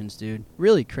expectations, dude.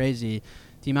 Really crazy.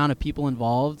 The amount of people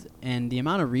involved and the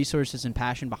amount of resources and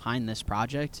passion behind this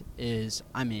project is,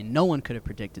 I mean, no one could have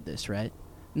predicted this, right?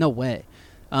 No way.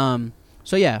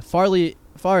 So yeah,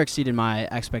 far exceeded my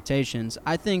expectations.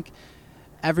 I think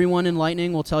everyone in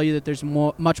Lightning will tell you that there's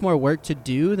much more work to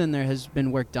do than there has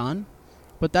been work done,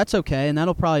 but that's okay, and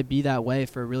that'll probably be that way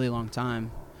for a really long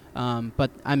time.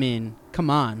 But I mean, come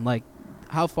on, like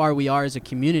how far we are as a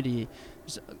community,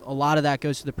 a lot of that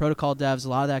goes to the protocol devs, a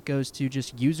lot of that goes to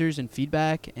just users and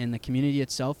feedback and the community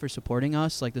itself for supporting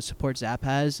us, like the support Zap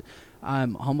has.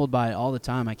 I'm humbled by it all the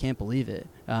time. I can't believe it.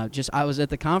 I was at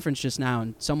the conference just now,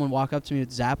 and someone walked up to me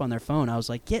with Zap on their phone. I was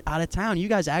like, "Get out of town! You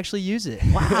guys actually use it!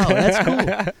 Wow, that's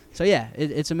cool." So yeah,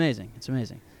 it's amazing. It's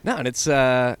amazing. No, and it's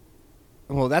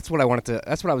well, that's what I wanted to.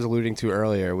 That's what I was alluding to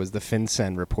earlier was the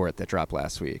FinCEN report that dropped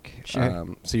last week. Sure.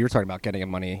 So you were talking about getting a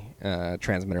money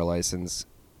transmitter license.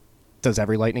 Does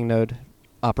every Lightning node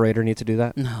operator need to do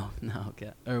that? No.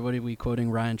 Okay. Or what are we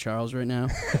quoting Ryan Charles right now?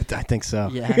 I think so.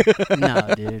 Yeah.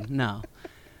 No, dude. No.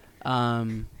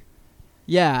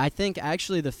 Yeah, I think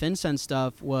actually the FinCEN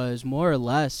stuff was more or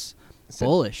less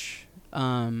bullish.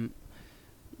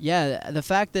 Yeah, the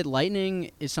fact that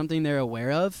Lightning is something they're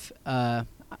aware of.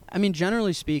 I mean,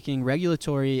 generally speaking,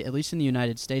 regulatory, at least in the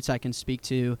United States, I can speak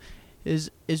to, has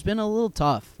been a little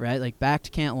tough, right? Like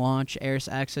Bakkt can't launch, Eris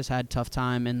Access had a tough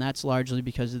time, and that's largely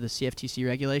because of the CFTC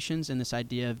regulations and this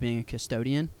idea of being a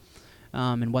custodian,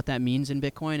 and what that means in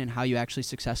Bitcoin and how you actually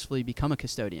successfully become a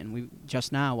custodian. We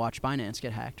just now watched Binance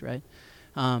get hacked, right?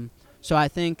 So I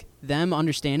think them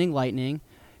understanding Lightning,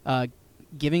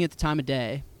 giving it the time of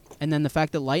day, and then the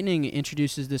fact that Lightning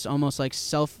introduces this almost like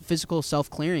physical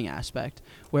self-clearing aspect,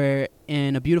 where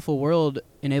in a beautiful world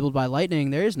enabled by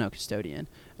Lightning, there is no custodian.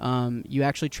 You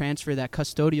actually transfer that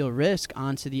custodial risk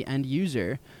onto the end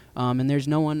user, and there's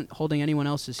no one holding anyone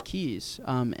else's keys.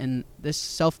 And this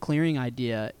self-clearing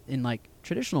idea in like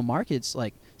traditional markets,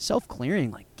 like self-clearing,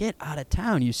 like get out of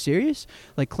town. You serious?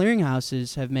 Like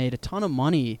clearinghouses have made a ton of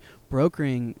money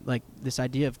brokering like this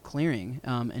idea of clearing,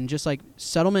 and just like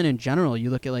settlement in general. You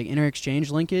look at like inter-exchange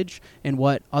linkage and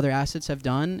what other assets have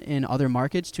done in other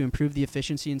markets to improve the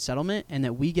efficiency in settlement, and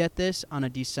that we get this on a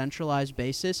decentralized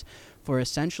basis for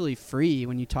essentially free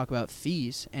when you talk about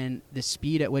fees and the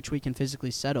speed at which we can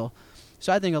physically settle.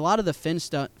 So I think a lot of the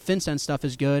FinCEN stuff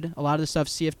is good. A lot of the stuff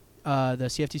the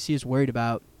CFTC is worried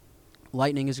about,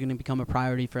 Lightning is going to become a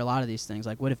priority for a lot of these things.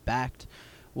 Like what if Bakkt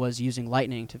was using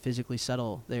Lightning to physically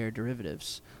settle their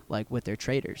derivatives, like with their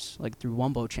traders, like through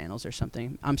Wumbo channels or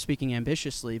something? I'm speaking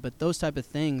ambitiously, but those type of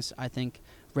things, I think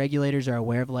regulators are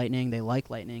aware of Lightning. They like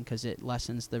Lightning because it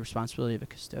lessens the responsibility of a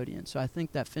custodian. So I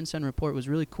think that FinCEN report was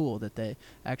really cool that they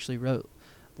actually wrote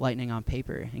Lightning on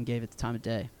paper and gave it the time of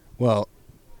day. Well,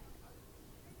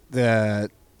 the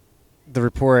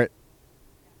report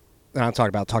that I'm talked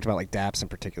about like dApps in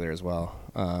particular as well.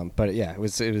 But yeah, it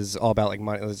was all about like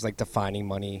money. It was like defining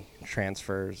money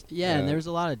transfers. Yeah, and there was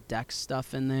a lot of DEX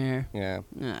stuff in there. Yeah.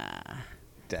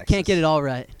 DEX can't get it all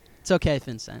right. It's okay,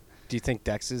 FinCEN. Do you think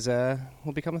DEX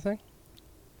will become a thing?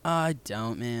 I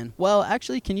don't, man. Well,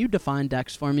 actually, can you define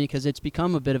DEX for me? Because it's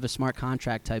become a bit of a smart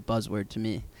contract type buzzword to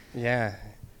me. Yeah,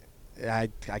 I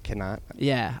cannot.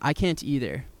 Yeah, I can't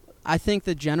either. I think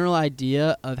the general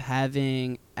idea of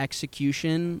having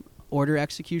order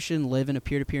execution live in a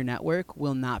peer-to-peer network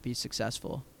will not be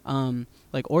successful.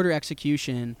 Like order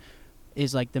execution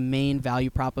is like the main value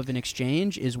prop of an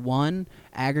exchange is one,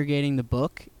 aggregating the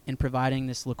book and providing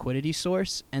this liquidity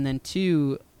source, and then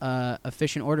two,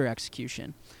 efficient order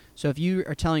execution. So if you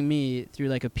are telling me through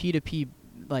like a P2P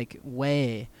like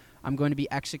way, I'm going to be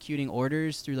executing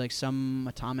orders through like some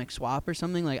atomic swap or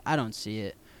something, like I don't see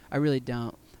it. I really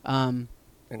don't.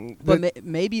 But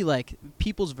maybe like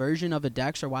people's version of a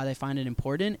DEX or why they find it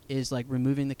important is like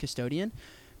removing the custodian.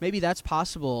 maybe that's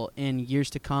possible in years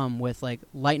to come with like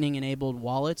Lightning-enabled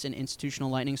wallets and institutional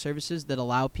Lightning services that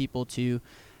allow people to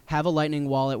have a Lightning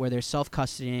wallet where they're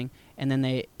self-custodying, and then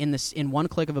they in one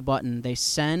click of a button they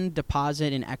send,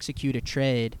 deposit, and execute a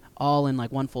trade all in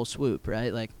like one full swoop,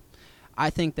 right? Like, I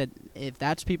think that if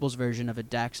that's people's version of a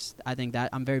DEX, I think that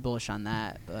I'm very bullish on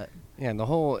that. But Yeah, and the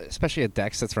whole, especially a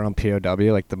DEX that's run on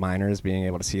POW, like the miners being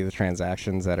able to see the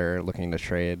transactions that are looking to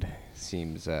trade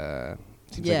seems like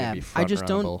it'd be I just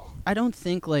front-runnable. I don't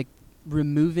think like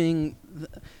removing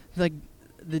the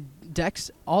DEX,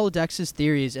 all of DEX's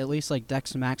theories, at least like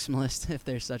DEX maximalist, if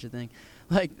there's such a thing,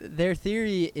 like their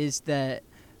theory is that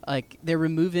like they're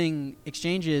removing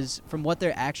exchanges from what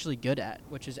they're actually good at,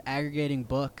 which is aggregating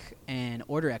book and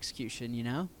order execution, you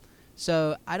know?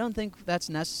 So I don't think that's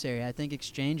necessary. I think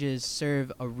exchanges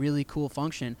serve a really cool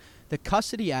function. The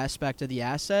custody aspect of the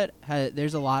asset,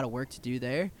 there's a lot of work to do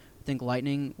there. I think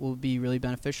Lightning will be really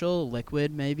beneficial,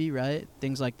 Liquid maybe, right?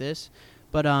 Things like this.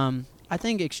 But I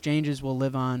think exchanges will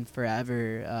live on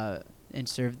forever and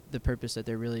serve the purpose that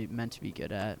they're really meant to be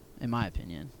good at, in my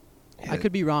opinion. Yeah. I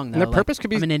could be wrong, though. And their purpose could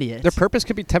be, I'm an idiot. Their purpose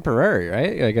could be temporary,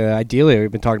 right? Like ideally,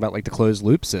 we've been talking about like the closed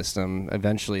loop system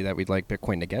eventually that we'd like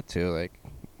Bitcoin to get to. Like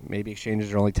maybe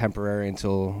exchanges are only temporary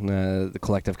until the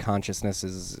collective consciousness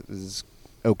is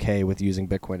okay with using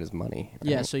Bitcoin as money.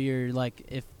 Right? Yeah, so you're like,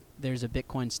 if there's a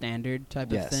Bitcoin standard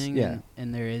type of thing, yeah.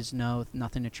 and there is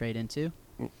nothing to trade into.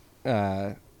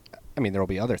 I mean, there will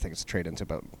be other things to trade into,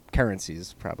 but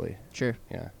currencies probably. Sure.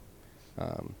 Yeah.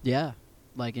 Yeah,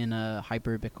 like in a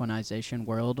hyper Bitcoinization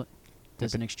world,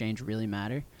 does an exchange really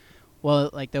matter?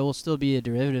 Well, like there will still be a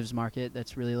derivatives market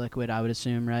that's really liquid, I would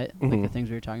assume, right? Like the things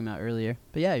we were talking about earlier.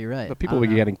 But yeah, you're right. But people will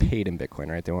be getting paid in Bitcoin,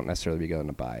 right? They won't necessarily be going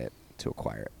to buy it to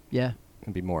acquire it. Yeah.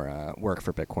 It'd be more work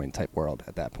for Bitcoin type world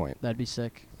at that point. That'd be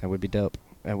sick. That would be dope.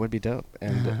 That would be dope.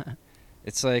 And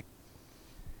it's like,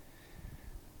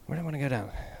 where do I want to go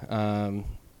down?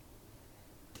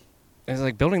 It's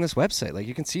like building this website. Like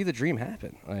you can see the dream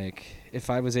happen. Like if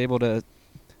I was able to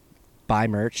buy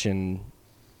merch and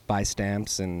buy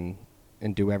stamps and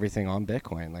do everything on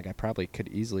Bitcoin, like I probably could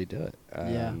easily do it.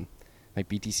 Yeah. Like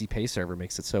BTC Pay Server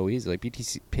makes it so easy. Like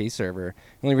BTC Pay Server,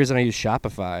 the only reason I use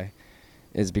Shopify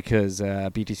is because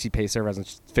BTC Pay Server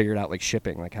hasn't figured out like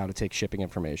shipping, like how to take shipping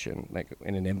information like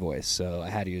in an invoice. So I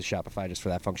had to use Shopify just for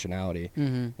that functionality.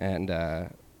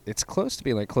 And it's close to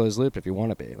being like closed loop if you want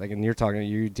to be. Like, and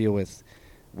you deal with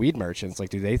weed merchants.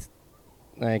 Like, do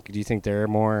you think they're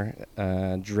more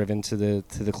driven to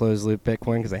the closed loop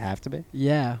Bitcoin because they have to be?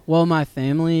 Yeah. Well, my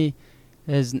family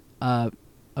has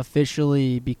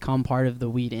officially become part of the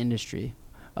weed industry.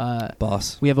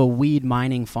 Boss. We have a weed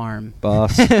mining farm.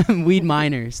 Boss. Weed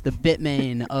miners, the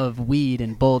Bitmain of weed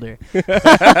in Boulder.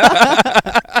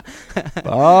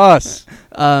 Boss.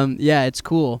 Yeah, it's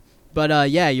cool. But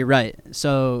yeah, you're right.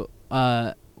 So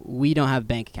we don't have a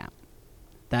bank account.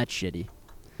 That's shitty.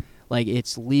 Like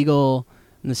it's legal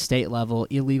in the state level,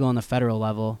 illegal on the federal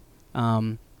level.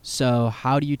 So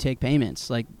how do you take payments?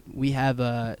 Like we have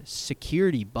a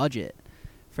security budget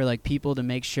for like people to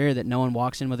make sure that no one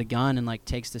walks in with a gun and like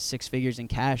takes the 6 figures in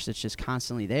cash that's just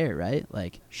constantly there, right?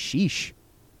 Like sheesh.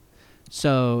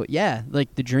 So yeah,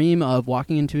 like the dream of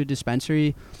walking into a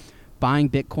dispensary, buying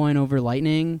Bitcoin over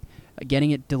Lightning,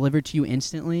 getting it delivered to you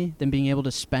instantly, then being able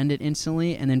to spend it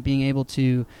instantly, and then being able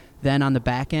to then on the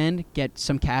back end get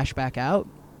some cash back out.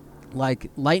 Like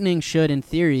Lightning should, in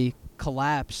theory,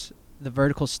 collapse the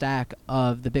vertical stack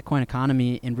of the Bitcoin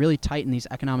economy and really tighten these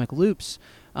economic loops,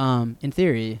 in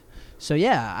theory. So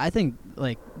yeah, I think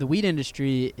like the weed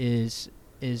industry is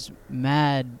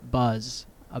mad buzz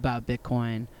about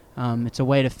Bitcoin. It's a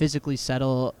way to physically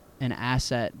settle an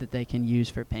asset that they can use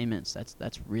for payments.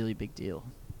 That's really big deal.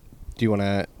 Do you want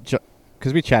to,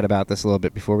 because we chat about this a little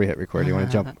bit before we hit record, do you want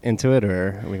to jump into it,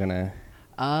 or are we going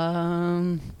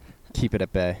to keep it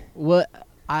at bay?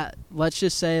 Let's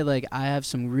just say like I have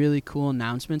some really cool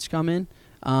announcements coming.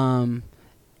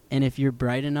 And if you're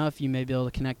bright enough, you may be able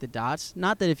to connect the dots.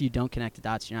 Not that if you don't connect the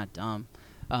dots, you're not dumb.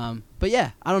 But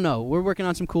yeah, I don't know. We're working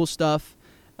on some cool stuff.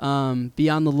 Be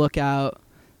on the lookout.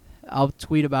 I'll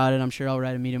tweet about it. I'm sure I'll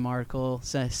write a Medium article.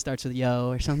 Starts with yo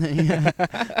or something.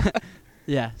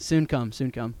 Yeah, soon come.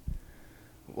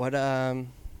 What been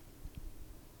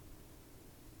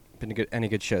any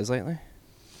good shows lately?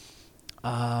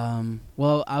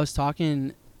 Well, I was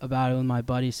talking about it with my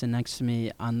buddy sitting next to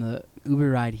me on the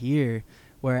Uber ride here,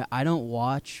 where I don't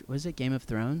watch. What is it? Game of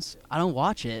Thrones? I don't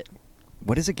watch it.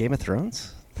 What is it? Game of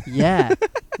Thrones? Yeah,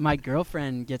 my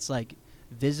girlfriend gets like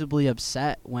visibly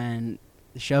upset when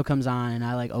the show comes on and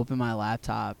I like open my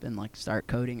laptop and like start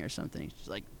coding or something. It's just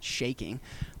like shaking.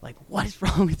 Like, what is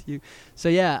wrong with you? So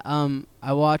yeah,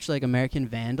 I watched like American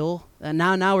Vandal. And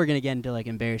now we're gonna get into like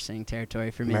embarrassing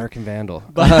territory for me. American Vandal.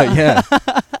 But Yeah.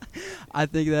 I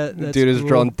think that's Dude is cool.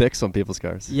 drawing dicks on people's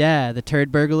cars. Yeah, the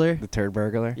turd burglar. The turd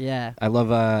burglar. Yeah. I love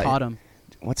Caught him.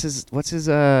 what's his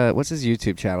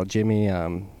YouTube channel?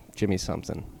 Jimmy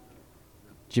something.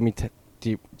 Jimmy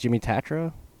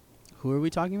Tatro? Who are we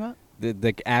talking about?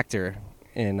 The actor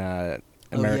in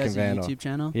He American has Vandal. a YouTube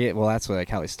channel? Yeah, well, that's like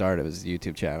how he started. Was his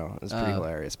YouTube channel. It was pretty Oh.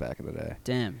 hilarious back in the day.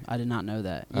 Damn, I did not know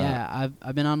that. Uh. Yeah,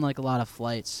 I've been on like a lot of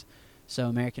flights. So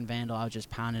American Vandal, I was just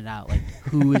pounding out like,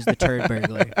 who is the turd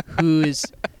burglar? Who is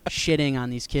shitting on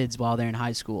these kids while they're in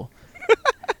high school?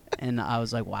 And I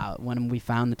was like, wow. When we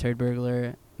found the turd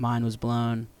burglar, mind was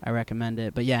blown. I recommend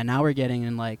it. But yeah, now we're getting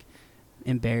in like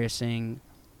embarrassing,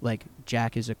 like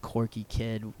Jack is a quirky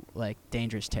kid, like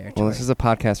dangerous territory. Well, this is a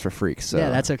podcast for freaks, so yeah,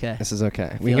 that's okay. this is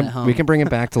okay. Feel at home. We can bring it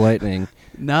back to lightning.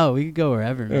 No, we could go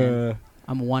wherever, man. Uh,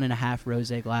 I'm 1.5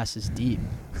 rosé glasses deep.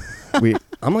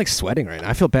 I'm like sweating right now.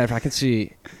 I feel bad. I can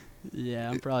see. Yeah,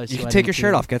 I'm probably. You can sweating take your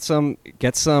shirt too. off. Get some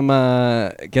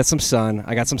sun.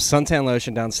 I got some suntan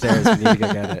lotion downstairs. You need to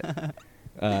go get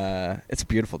it. It's a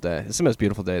beautiful day. It's the most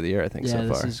beautiful day of the year, I think, Yeah, so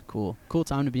this far. is cool. Cool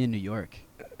time to be in New York.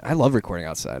 I love recording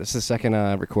outside. It's the second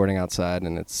recording outside,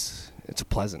 and it's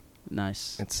pleasant.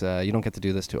 Nice. It's you don't get to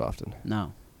do this too often.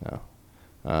 No. No.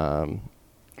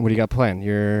 What do you got planned?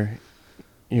 You're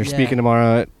Yeah. speaking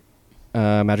tomorrow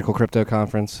at Magical Crypto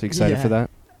Conference. You excited Yeah. for that?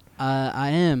 I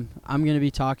am. I'm going to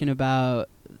be talking about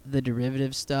the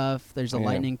derivative stuff. There's a Yeah.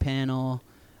 lightning panel.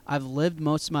 I've lived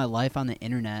most of my life on the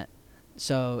internet,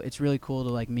 so it's really cool to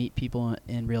like meet people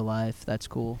in real life. That's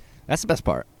cool. That's the best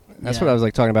part. That's Yeah. what I was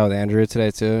like talking about with Andrew today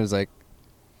too. It was like,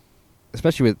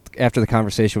 especially with after the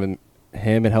conversation with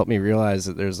him, it helped me realize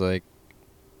that there's like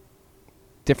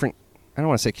different. I don't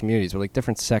want to say communities, but like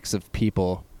different sects of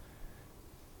people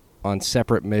on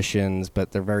separate missions,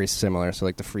 but they're very similar. So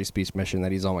like the free speech mission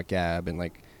that he's on with Gab, and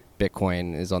like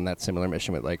Bitcoin is on that similar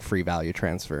mission with like free value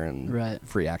transfer and Right.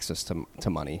 free access to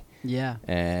money. Yeah.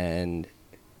 And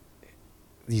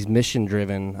these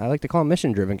mission-driven, I like to call them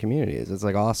mission-driven communities. It's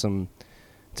like awesome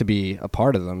to be a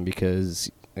part of them because,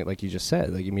 like you just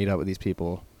said, like you meet up with these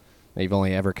people that you've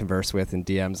only ever conversed with in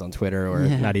DMs on Twitter, or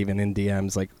Yeah. not even in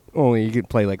DMs. Like only you can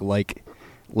play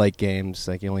like games.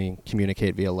 Like you only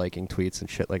communicate via liking tweets and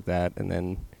shit like that, and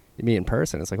then you meet in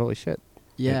person. It's like holy shit.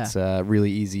 Yeah. It's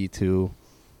really easy to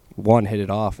one, hit it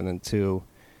off, and then two,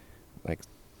 like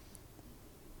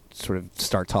sort of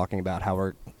start talking about how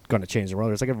we're going to change the world.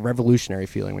 There's like a revolutionary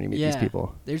feeling when you meet these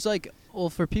people. There's like, well,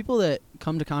 for people that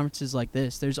come to conferences like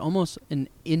this, there's almost an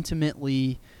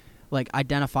intimately like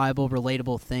identifiable,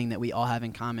 relatable thing that we all have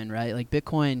in common, right? Like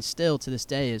Bitcoin still to this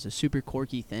day is a super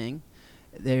quirky thing.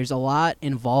 There's a lot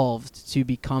involved to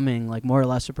becoming like more or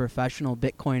less a professional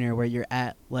Bitcoiner where you're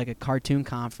at like a cartoon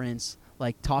conference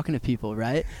like talking to people,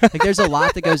 right? Like there's a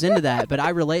lot that goes into that, but I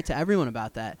relate to everyone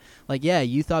about that. Like, yeah,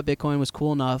 you thought Bitcoin was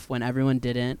cool enough when everyone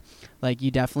didn't. Like you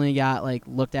definitely got like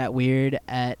looked at weird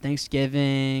at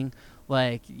Thanksgiving,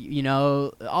 like, you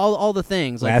know, all the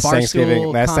things. Like Last Thanksgiving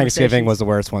conversations. was the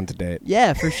worst one to date.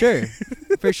 Yeah, for sure.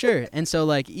 For sure. And so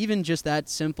like even just that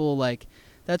simple, like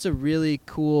that's a really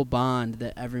cool bond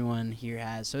that everyone here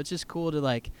has. So it's just cool to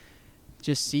like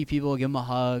just see people, give them a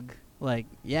hug. Like,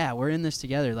 yeah, we're in this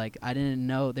together. Like, I didn't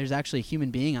know there's actually a human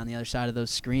being on the other side of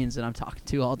those screens that I'm talking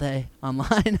to all day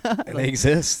online. And Like, they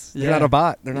exist. They're yeah. not a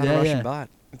bot. They're not Yeah, a Russian yeah. bot.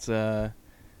 It's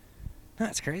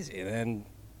that's crazy. And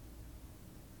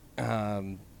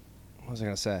then, what was I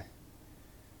gonna say?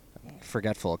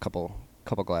 Forgetful. A couple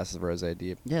glasses of rosé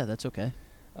deep. yeah, that's okay.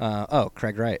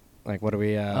 Craig Wright. Like, what do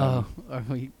we? Are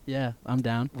we? Yeah, I'm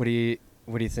down. What do you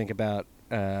think about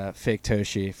fake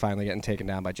Toshi finally getting taken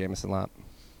down by Jameson Lopp?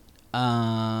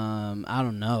 I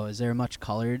don't know. Is there much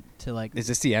color to like? Is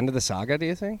this the end of the saga? Do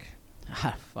you think?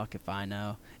 Fuck if I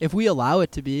know. If we allow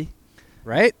it to be.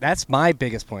 Right. That's my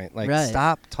biggest point. Like, Right.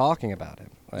 stop talking about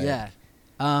it. Like, Yeah.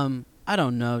 I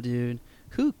don't know, dude.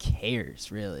 Who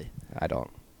cares, really? I don't.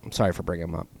 I'm sorry for bringing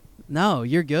him up. No,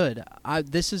 you're good.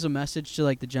 This is a message to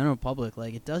like the general public.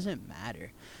 Like, it doesn't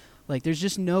matter. Like, there's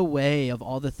just no way of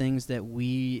all the things that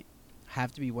we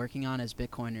have to be working on as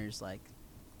Bitcoiners. Like,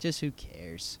 just who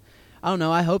cares? I don't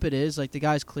know. I hope it is. Like, the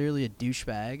guy's clearly a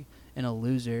douchebag and a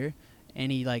loser,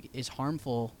 and he like is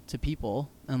harmful to people,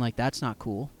 and like that's not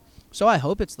cool. So I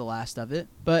hope it's the last of it.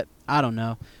 But I don't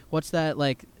know. What's that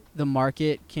like? The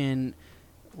market can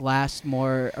last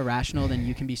more irrational than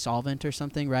you can be solvent or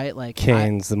something, right? Like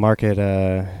Keynes, the market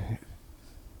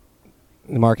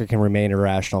the market can remain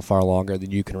irrational far longer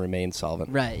than you can remain solvent.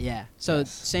 Right, yeah. So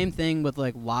Yes. same thing with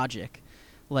like logic.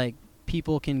 Like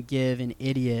people can give an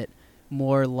idiot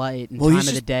more light and time of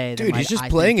the day than Dude, like, he's just I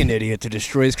playing think. an idiot to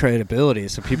destroy his credibility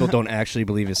so people don't actually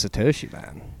believe he's Satoshi,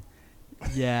 man.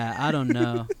 Yeah, I don't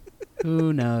know.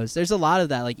 Who knows? There's a lot of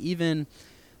that. Like even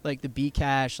like the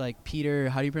Bcash, like Peter,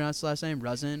 how do you pronounce the last name?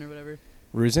 Ruzin or whatever?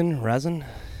 Razin?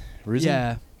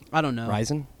 Yeah, I don't know.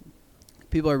 Ryzen?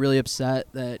 People are really upset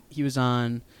that he was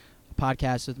on a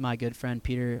podcast with my good friend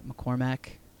Peter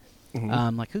McCormack.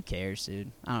 Mhm. Like, who cares,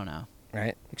 dude? I don't know.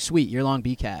 Right? Like, sweet, year-long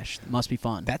Bcash. Must be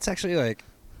fun. That's actually like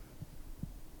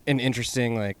an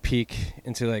interesting like peek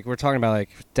into like we're talking about like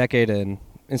decade and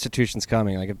institutions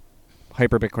coming, like a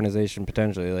hyper Bitcoinization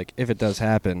potentially. Like if it does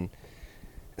happen,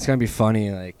 it's gonna be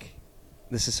funny. Like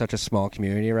this is such a small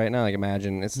community right now. Like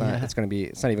imagine it's not. Yeah. It's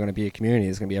not even gonna be a community.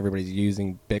 It's gonna be everybody's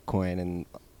using Bitcoin, and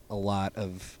a lot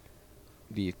of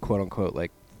the quote unquote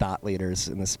like thought leaders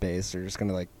in the space are just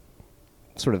gonna like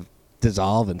sort of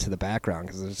dissolve into the background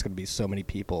because there's gonna be so many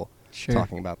people Sure.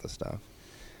 talking about this stuff.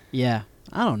 Yeah,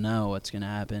 I don't know what's gonna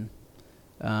happen.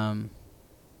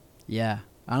 Yeah,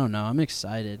 I don't know. I'm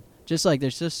excited. Just like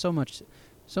there's just so much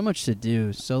to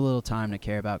do, so little time to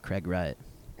care about Craig Wright.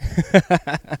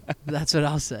 That's what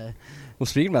I'll say. Well,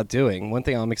 speaking about doing, one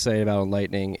thing I'm excited about on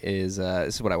Lightning is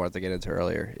this is what I wanted to get into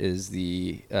earlier is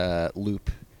the Loop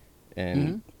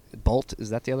and Bolt. Is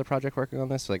that the other project working on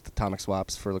this? Like the atomic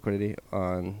swaps for liquidity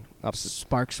on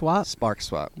Spark Swap. Spark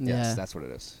Swap. Yes, Yeah. that's what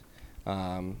it is.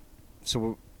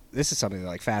 So this is something that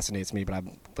like fascinates me, but I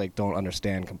like don't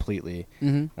understand completely.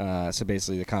 Mm-hmm. So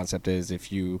basically, the concept is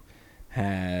if you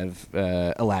have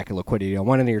a lack of liquidity on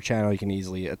one end of your channel, you can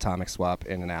easily atomic swap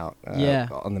in and out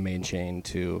on the main chain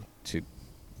to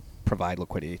provide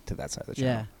liquidity to that side of the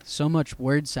channel. Yeah, so much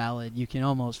word salad you can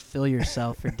almost fill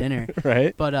yourself for dinner.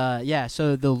 Right? But yeah,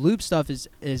 so the Loop stuff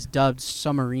is dubbed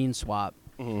Submarine Swap.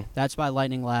 Mhm. That's by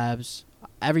Lightning Labs.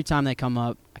 Every time they come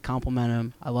up, I compliment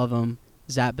them. I love them.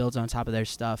 Zap builds on top of their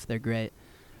stuff. They're great.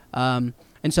 And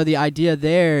so the idea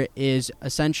there is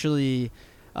essentially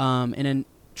in a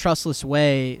trustless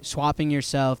way swapping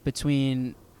yourself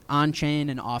between on-chain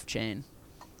and off-chain.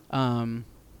 And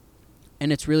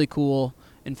it's really cool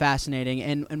and fascinating.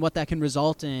 And what that can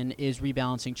result in is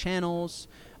rebalancing channels,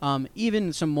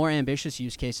 even some more ambitious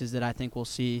use cases that I think we'll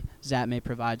see Zap may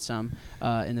provide some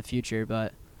in the future.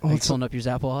 But are you pulling up your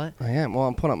Zap wallet? I am. Well,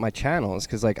 I'm pulling up my channels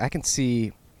because like I can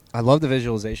see. I love the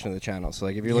visualization of the channel. So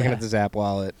like if you're looking Yeah. at the Zap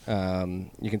wallet,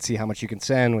 you can see how much you can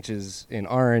send, which is in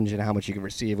orange, and how much you can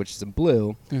receive, which is in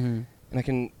blue. Mm-hmm. And I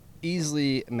can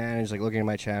easily manage like looking at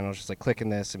my channels, just like clicking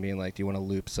this and being like, do you want to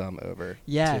loop some over?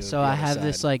 Yeah, to so the I other have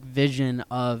this side? like vision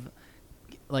of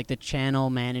like the channel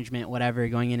management, whatever,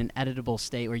 going in an editable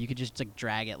state where you could just like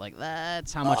drag it like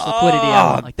that's how much liquidity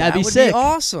I want. Like that'd be would sick.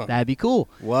 awesome. That'd be cool.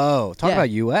 Whoa, talk Yeah. about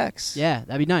UX. Yeah,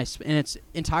 that'd be nice. And it's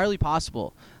entirely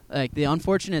possible. Like the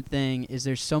unfortunate thing is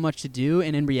there's so much to do,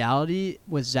 and in reality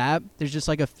with Zap, there's just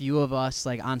like a few of us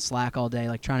like on Slack all day,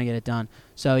 like trying to get it done.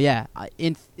 So yeah,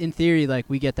 in theory, like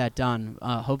we get that done.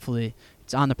 Hopefully,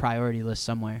 it's on the priority list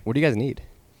somewhere. What do you guys need?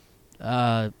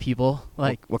 People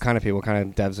like what kind of people? What kind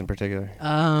of devs in particular?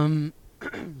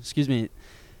 excuse me.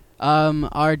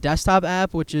 Our desktop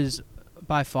app, which is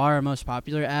by far our most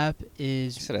popular app, You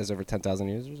is said it has over 10,000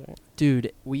 users, right?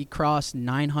 dude. We crossed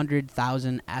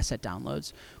 900,000 asset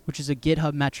downloads, which is a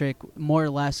GitHub metric, more or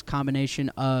less combination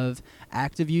of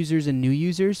active users and new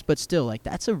users. But still, like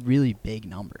that's a really big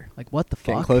number. Like what the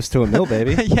Getting fuck? close to a mil,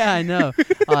 baby. Yeah, I know.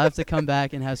 I'll have to come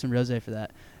back and have some rosé for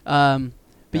that.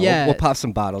 But Yeah, yeah, we'll pop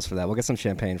some bottles for that. We'll get some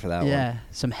champagne for that yeah,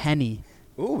 some Henny.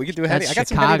 one. Ooh, we could do a Henny. That's I got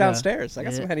some Henny Chicago. downstairs. I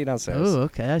got Yeah. some Henny downstairs. Oh,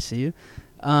 okay, I see you.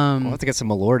 We'll have to get some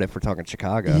Malort if we're talking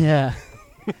Chicago. Yeah.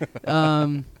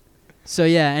 So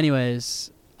yeah.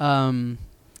 Anyways,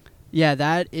 yeah,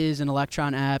 that is an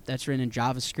Electron app that's written in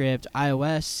JavaScript.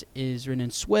 iOS is written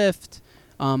in Swift.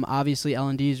 Obviously,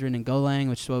 LND is written in Golang,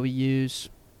 which is what we use.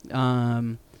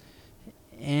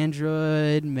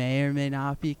 Android may or may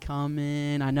not be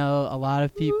coming. I know a lot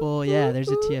of people. Yeah, there's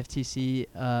a TFTC.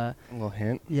 A little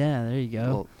hint. Yeah, there you A go.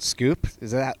 little scoop.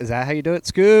 Is that how you do it?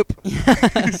 Scoop.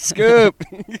 Scoop.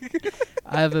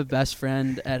 I have a best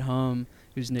friend at home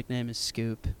whose nickname is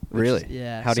Scoop. which Really? is-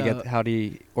 yeah. How do so,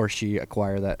 he or she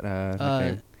acquire that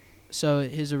nickname? So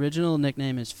his original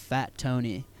nickname is Fat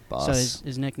Tony. Boss. So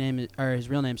his nickname is, or his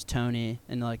real name's Tony,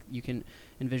 and like you can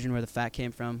envision where the fat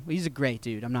came from. He's a great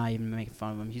dude. I'm not even making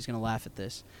fun of him. He's gonna laugh at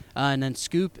this. And then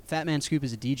Scoop, Fat Man Scoop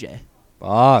is a DJ.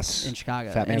 Boss. in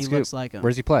Chicago. Fat Man and he Scoop. looks like him.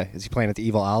 Where's he play? Is he playing at the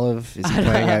Evil Olive? Is he I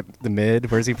playing don't- at the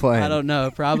Mid? Where's he playing? I don't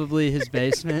know. Probably his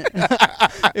basement.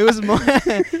 It was more.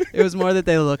 It was more that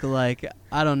they look alike.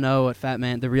 I don't know what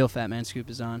the real Fat Man Scoop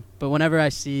is on. But whenever I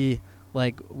see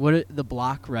the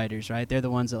block writers, right? They're the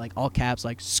ones that like all caps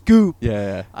like Scoop.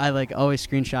 Yeah. I like always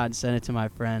screenshot and send it to my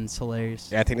friends.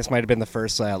 Hilarious. Yeah, I think this might have been the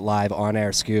first live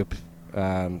on-air scoop.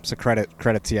 So credit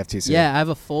TFTC. Yeah, I have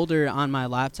a folder on my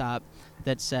laptop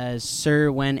that says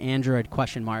 "Sir, when Android?" ?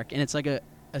 And it's like a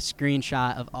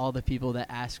screenshot of all the people that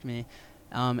ask me.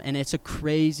 And it's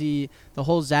the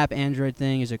whole Zap Android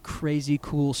thing is a crazy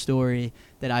cool story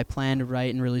that I plan to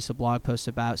write and release a blog post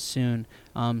about soon.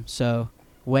 So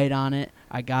wait on it.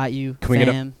 I got you,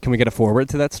 Can we get a forward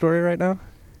to that story right now?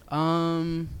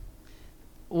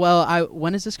 Well,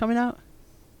 when is this coming out?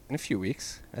 In a few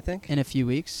weeks, I think. In a few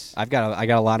weeks. I got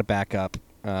a lot of backup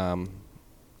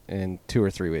in 2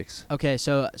 or 3 weeks. Okay,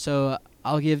 so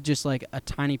I'll give just like a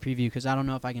tiny preview because I don't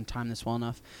know if I can time this well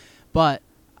enough. But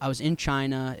I was in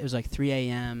China. It was like 3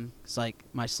 a.m. It's like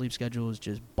my sleep schedule was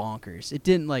just bonkers. It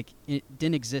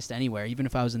didn't exist anywhere. Even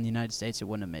if I was in the United States, it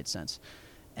wouldn't have made sense.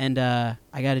 And I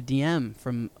got a DM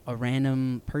from a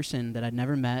random person that I'd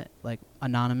never met, like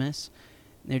anonymous.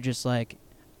 They're just like,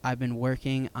 I've been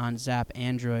working on Zap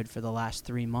Android for the last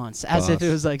 3 months, as if it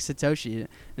was like Satoshi.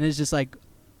 And it's just like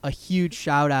a huge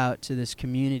shout out to this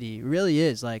community. It really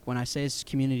is. Like when I say it's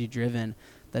community driven,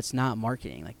 that's not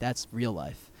marketing. Like that's real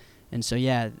life. And so,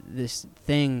 yeah, this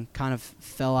thing kind of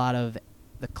fell out of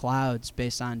the clouds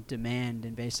based on demand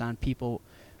and based on people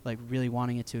like really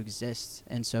wanting it to exist.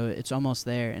 And so it's almost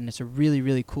there. And it's a really,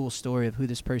 really cool story of who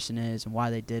this person is and why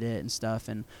they did it and stuff.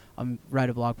 And I'll write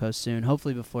a blog post soon,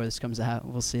 hopefully before this comes out.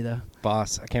 We'll see, though.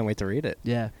 Boss, I can't wait to read it.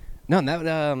 Yeah. No, and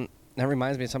that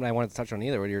reminds me of something I wanted to touch on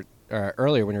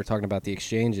earlier when you were talking about the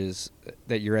exchanges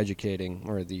that you're educating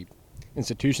or the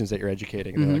institutions that you're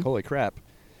educating. And they're like, holy crap.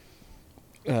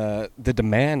 The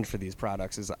demand for these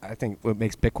products is, I think, what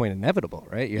makes Bitcoin inevitable,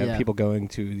 right? You have people going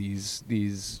to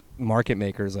these market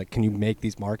makers, like, can you make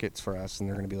these markets for us? And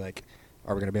they're going to be like,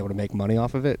 are we going to be able to make money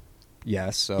off of it?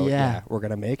 Yes. So, yeah we're going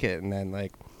to make it. And then,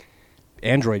 like,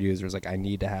 Android users, like, I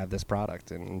need to have this product.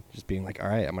 And just being like, all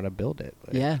right, I'm going to build it.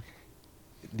 Like, yeah.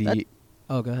 Go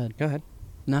ahead. Go ahead.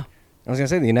 No. I was going to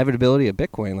say, the inevitability of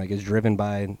Bitcoin, like, is driven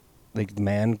by, like,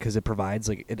 demand because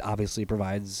it obviously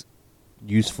provides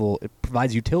it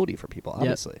provides utility for people,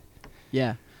 obviously.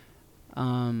 Yeah.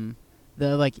 The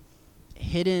like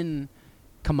hidden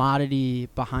commodity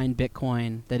behind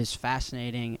Bitcoin that is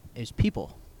fascinating is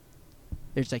people.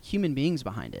 There's like human beings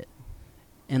behind it.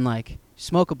 And like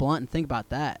smoke a blunt and think about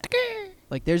that.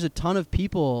 Like there's a ton of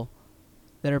people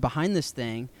that are behind this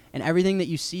thing, and everything that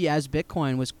you see as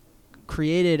Bitcoin was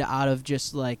created out of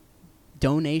just like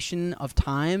donation of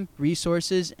time,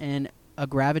 resources, and a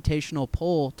gravitational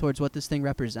pull towards what this thing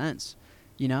represents,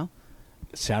 you know?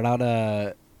 Shout out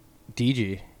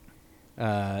DG,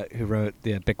 who wrote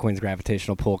the Bitcoin's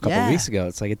gravitational pull a couple weeks ago.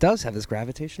 It's like, it does have this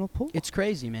gravitational pull. It's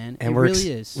crazy, man. And it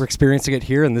really is. We're experiencing it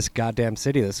here in this goddamn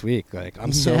city this week. Like,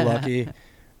 I'm so lucky.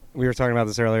 We were talking about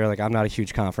this earlier. Like, I'm not a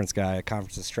huge conference guy.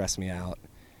 Conferences stress me out.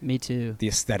 Me too. The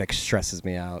aesthetic stresses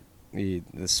me out. The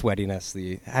sweatiness,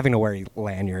 the having to wear a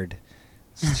lanyard.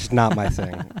 It's just not my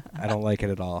thing. I don't like it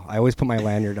at all. I always put my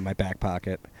lanyard in my back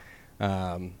pocket.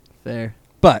 Fair.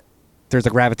 But there's a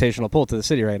gravitational pull to the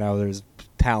city right now. There's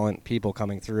talent, people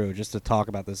coming through just to talk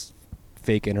about this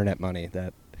fake internet money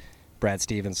that Brad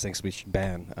Stevens thinks we should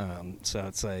ban. So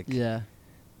it's like... Yeah.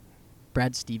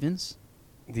 Brad Stevens?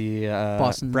 The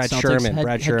Boston Brad Celtics Sherman. head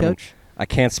Brad Sherman. coach? I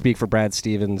can't speak for Brad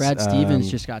Stevens. Brad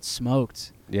Stevens just got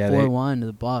smoked. Yeah, 4-1 to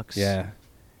the Bucks. Yeah.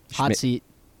 Hot seat.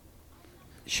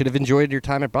 Should have enjoyed your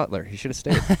time at Butler. He should have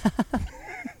stayed.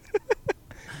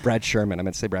 Brad Sherman. I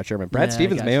meant to say Brad Sherman. Brad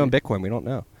Stevens may own Bitcoin. We don't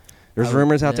know. There's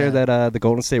rumors out there that the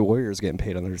Golden State Warriors getting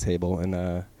paid under the table in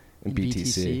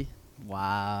BTC.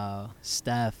 Wow.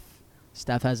 Steph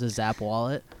has a Zap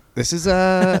wallet. This is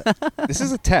a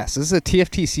test. This is a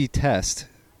TFTC test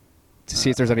to see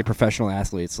if there's any professional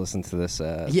athletes listen to this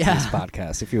this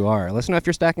podcast. If you are, listen if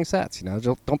you're stacking sats. You know,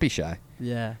 don't be shy.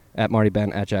 Yeah. At Marty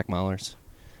Ben, at Jack Mahlers.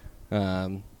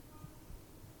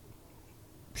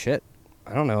 Shit.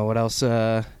 I don't know what else.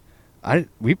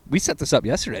 We set this up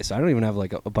yesterday, so I don't even have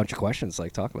like a bunch of questions to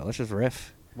like talk about. Let's just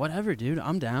riff. Whatever, dude.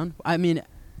 I'm down. I mean,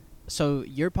 so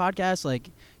your podcast,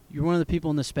 like, you're one of the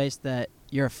people in the space that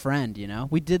you're a friend, you know?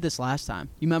 We did this last time.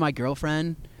 You met my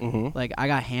girlfriend. Mm-hmm. Like, I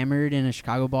got hammered in a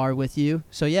Chicago bar with you.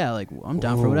 So, yeah, like, I'm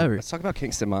down for whatever. Let's talk about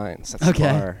Kingston Mines. That's okay.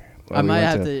 the bar. I might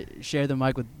have to share the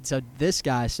mic with... So, this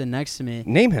guy sitting next to me...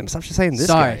 Name him. Stop just saying this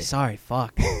guy. Sorry.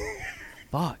 Fuck.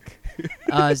 Fuck.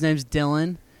 His name's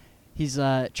Dylan. He's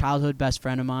a childhood best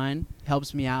friend of mine.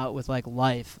 Helps me out with like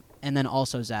life, and then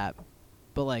also Zap,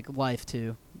 but like life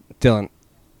too. Dylan,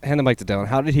 hand the mic to Dylan.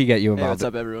 How did he get you Hey, involved? what's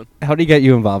up, everyone? How did he get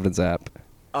you involved in Zap?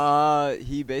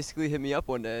 He basically hit me up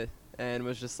one day and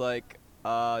was just like,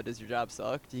 does your job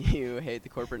suck? Do you hate the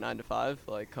corporate 9 to 5?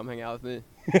 Like, come hang out with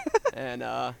me.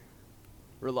 And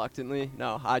reluctantly,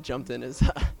 no, I jumped in as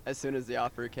soon as the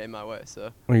offer came my way. So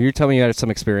Well, you're telling me you had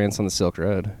some experience on the Silk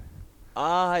Road.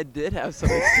 I did have some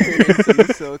experience in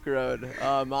the Silk Road.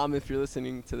 Mom, if you're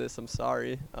listening to this, I'm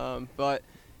sorry. But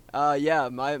yeah,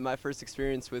 my first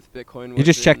experience with Bitcoin was You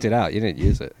just checked it out. You didn't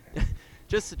use it.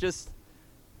 just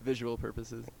visual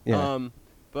purposes. Yeah.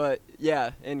 But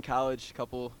yeah, in college, a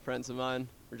couple friends of mine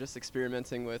were just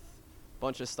experimenting with a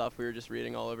bunch of stuff we were just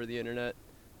reading all over the internet,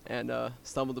 and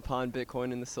stumbled upon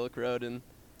Bitcoin in the Silk Road, and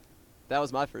that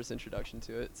was my first introduction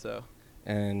to it. So.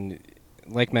 And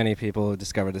like many people who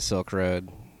discovered the Silk Road,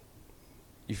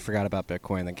 you forgot about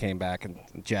Bitcoin, then came back, and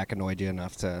Jack annoyed you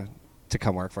enough to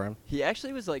come work for him. He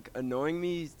actually was like annoying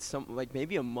me like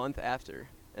maybe a month after,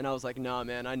 and I was like, nah,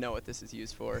 man, I know what this is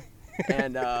used for.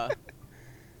 And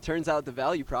turns out the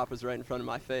value prop was right in front of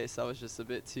my face. I was just a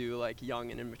bit too like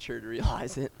young and immature to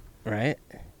realize it. Right?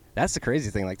 That's the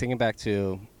crazy thing. Like thinking back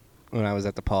to when I was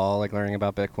at DePaul, like learning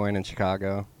about Bitcoin in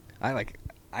Chicago.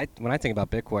 When I think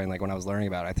about Bitcoin, like when I was learning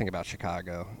about it, I think about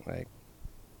Chicago, like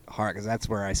hard, because that's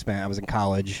where I was in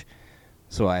college,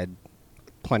 so I had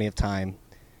plenty of time,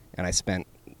 and I spent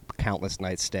countless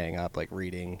nights staying up, like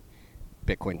reading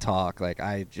Bitcoin talk. Like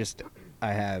I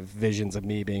have visions of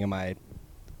me being in my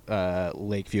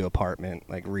Lakeview apartment,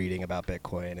 like reading about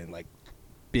Bitcoin and like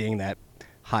being that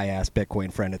high-ass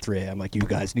Bitcoin friend at 3 a.m. Like, you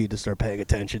guys need to start paying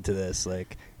attention to this.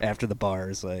 Like, after the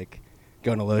bars, like,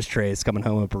 going to Los Tres, coming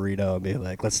home with a burrito and be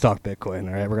like, let's talk Bitcoin,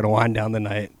 all right? We're going to wind down the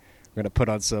night. We're going to put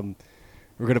on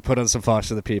some Fox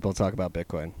to the People, talk about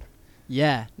Bitcoin.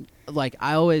 Yeah, like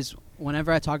I always,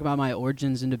 whenever I talk about my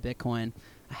origins into Bitcoin,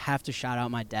 I have to shout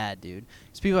out my dad, dude.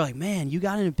 Because people are like, man, you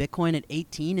got into Bitcoin at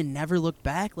 18 and never looked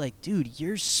back? Like, dude,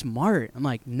 you're smart. I'm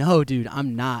like, no, dude,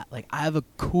 I'm not. Like, I have a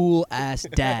cool-ass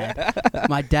dad.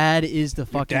 My dad is the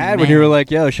fucking Dad, man. when you were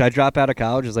like, yo, should I drop out of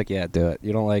college? Is like, yeah, do it.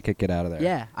 You don't like it, get out of there.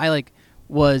 Yeah, I like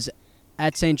was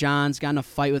at St. John's, got in a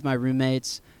fight with my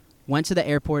roommates, went to the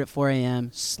airport at 4 a.m.,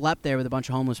 slept there with a bunch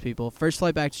of homeless people, first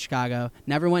flight back to Chicago,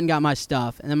 never went and got my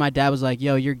stuff, and then my dad was like,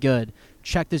 yo, you're good.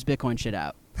 Check this Bitcoin shit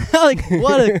out. Like,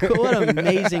 what an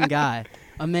amazing guy.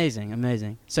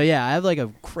 Amazing. So, yeah, I have, like,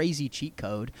 a crazy cheat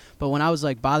code, but when I was,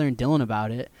 like, bothering Dylan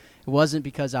about it, it wasn't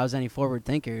because I was any forward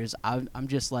thinkers. I'm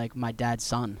just, like, my dad's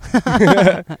son.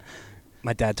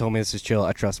 My dad told me this is chill.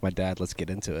 I trust my dad. Let's get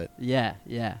into it. Yeah.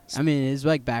 I mean, his,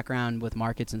 like, background with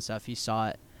markets and stuff, he saw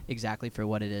it exactly for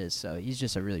what it is, so he's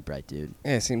just a really bright dude.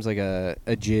 Yeah, it seems like a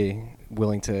G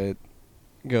willing to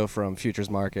go from futures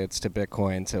markets to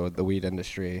Bitcoin to the weed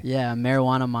industry. Yeah, a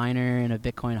marijuana miner and a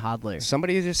Bitcoin hodler.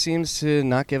 Somebody who just seems to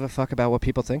not give a fuck about what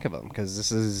people think of them, because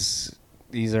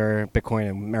these are Bitcoin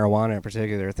and marijuana in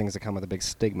particular, are things that come with a big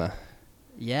stigma.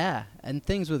 Yeah, and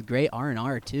things with great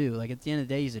R&R too. Like, at the end of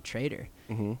the day, he's a trader.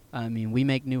 Mm-hmm. I mean, we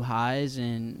make new highs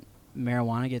and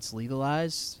marijuana gets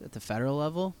legalized at the federal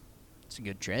level. It's a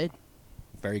good trade.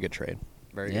 Very good trade.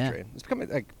 Very Yeah. good trade. It's becoming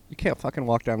like you can't fucking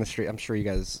walk down the street. I'm sure you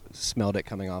guys smelled it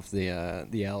coming off the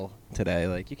L today.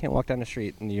 Like, you can't walk down the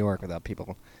street in New York without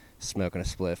people smoking a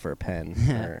spliff or a pen.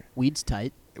 Or Weed's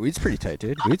tight. Weed's pretty tight,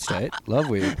 dude. Weed's tight. Love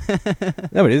weed.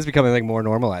 No, but it is becoming like more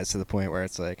normalized to the point where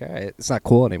it's like, all right, it's not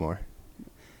cool anymore.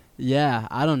 Yeah,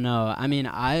 I don't know. I mean,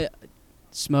 I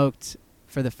smoked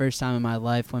for the first time in my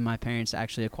life when my parents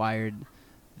actually acquired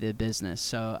the business,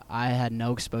 so I had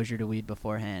no exposure to weed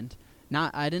beforehand.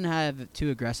 I didn't have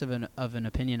too aggressive of an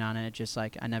opinion on it, just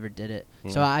like I never did it.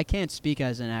 Mm. So I can't speak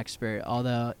as an expert,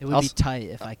 although it would be tight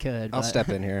if I could. I'll but step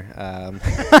in here.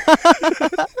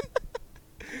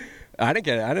 I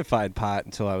didn't find pot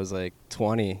until I was like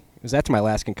 20. It was after my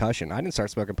last concussion. I didn't start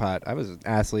smoking pot. I was an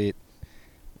athlete.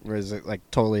 Was like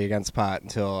totally against pot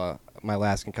until my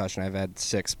last concussion. I've had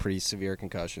 6 pretty severe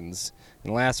concussions,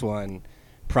 and the last one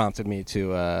prompted me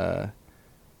to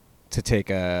take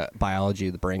a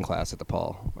biology, the brain class at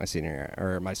DePaul my senior year,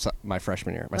 or my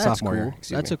freshman year, That's sophomore cool. year.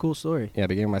 That's a cool story. Yeah,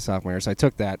 beginning of my sophomore year. So I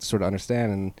took that to sort of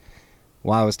understand, and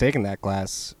while I was taking that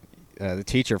class, the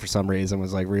teacher for some reason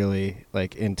was like really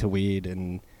like into weed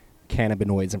and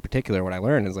cannabinoids in particular. What I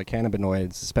learned is like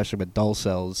cannabinoids, especially with dull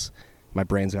cells. My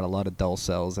brain's got a lot of dull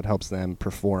cells. It helps them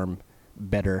perform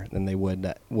better than they would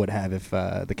have if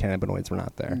the cannabinoids were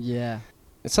not there. Yeah.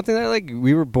 It's something that like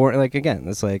we were born like again.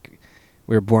 It's like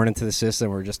we were born into the system.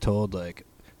 We were just told like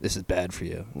this is bad for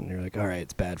you, and you're like, all right,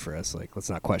 it's bad for us. Like, let's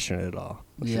not question it at all.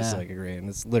 Let's just Yeah. like agree. And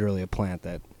it's literally a plant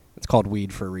that It's called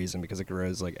weed for a reason because it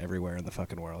grows like everywhere in the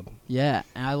fucking world. Yeah,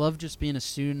 and I love just being a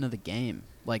student of the game.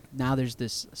 Like now there's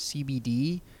this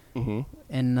CBD, Mm-hmm.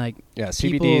 and like Yeah,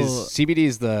 people-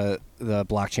 CBD's the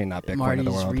blockchain, not Bitcoin Marty's of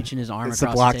the world. reaching his arm It's the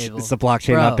across the table. It's the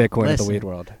blockchain, Bro, not Bitcoin listen. of the weed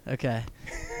world. Okay.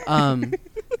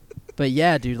 But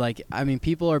yeah, dude, like I mean,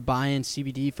 people are buying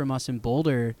CBD from us in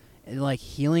Boulder, and, like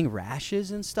healing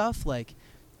rashes and stuff, like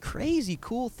crazy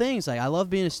cool things. Like I love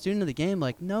being a student of the game.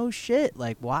 Like no shit.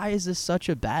 Like why is this such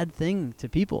a bad thing to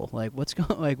people? Like what's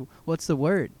going? Like what's the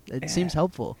word? It seems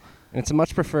helpful. And it's a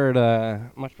much preferred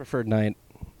night,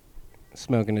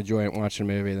 smoking a joint, watching a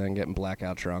movie, than getting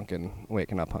blackout drunk and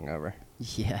waking up hungover.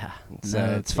 Yeah. So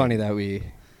it's funny that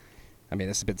this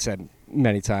has been said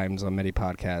many times on many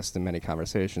podcasts and many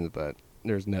conversations, but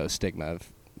there's no stigma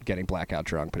of getting blackout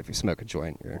drunk. But if you smoke a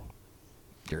joint,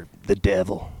 you're the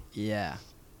devil. Yeah.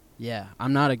 Yeah.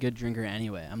 I'm not a good drinker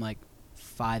anyway. I'm like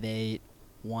 5'8",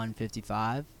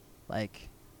 155. Like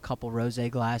couple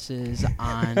rosé glasses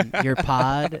on your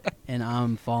pod, and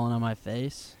I'm falling on my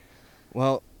face.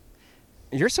 Well,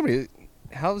 you're somebody.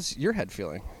 How's your head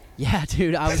feeling? Yeah,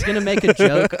 dude. I was gonna make a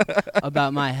joke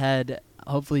about my head.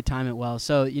 Hopefully, time it well.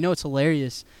 So you know what's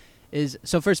hilarious is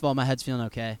first of all, my head's feeling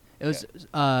okay. It was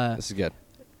This is good.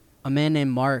 a man named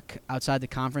Mark outside the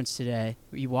conference today.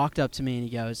 He walked up to me and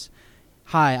he goes,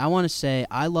 "Hi, I want to say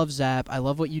I love Zap. I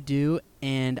love what you do,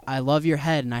 and I love your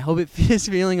head, and I hope it is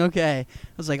feeling okay."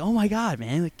 I was like, "Oh my god,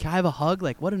 man! Like, can I have a hug?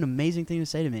 Like, what an amazing thing to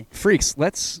say to me." Freaks,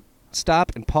 let's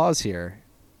stop and pause here.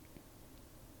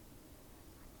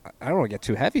 I don't want to get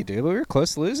too heavy, dude, but we were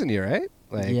close to losing you, right?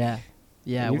 Like, Yeah,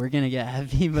 you- we're gonna get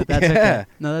heavy, but that's Yeah. okay.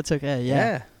 No, that's okay.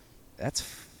 Yeah.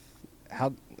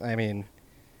 How, I mean,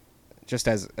 just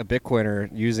as a Bitcoiner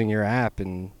using your app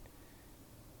and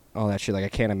all that shit, like I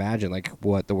can't imagine like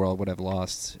what the world would have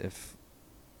lost if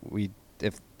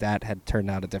that had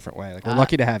turned out a different way. Like we're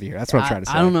lucky to have you here. That's what I'm trying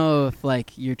to say. I don't know if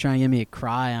like you're trying to get me to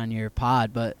cry on your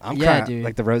pod, but I'm yeah, crying, dude,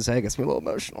 like the rose gets me a little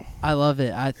emotional. I love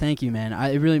it. I thank you, man.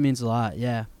 It really means a lot.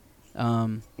 Yeah.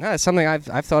 No, it's something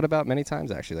I've thought about many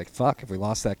times actually. Like fuck, if we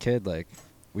lost that kid, like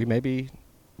we may be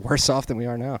worse off than we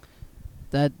are now.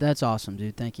 That's awesome,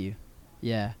 dude. Thank you.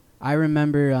 Yeah. I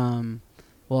remember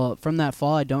well, from that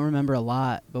fall I don't remember a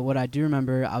lot, but what I do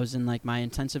remember, I was in like my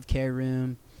intensive care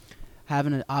room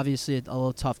having obviously a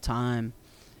little tough time,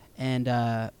 and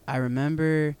I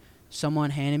remember someone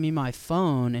handed me my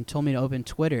phone and told me to open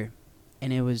Twitter,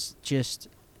 and it was just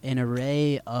an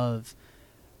array of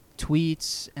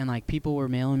tweets, and like people were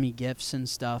mailing me gifts and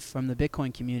stuff from the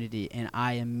Bitcoin community, and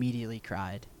I immediately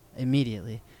cried.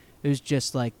 Immediately. It was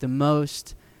just like the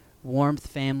most warmth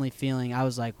family feeling. I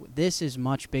was like, this is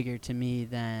much bigger to me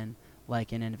than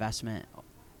like an investment,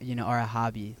 you know, or a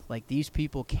hobby. Like these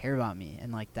people care about me,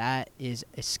 and like that is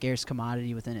a scarce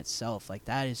commodity within itself. Like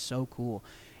that is so cool.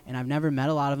 And I've never met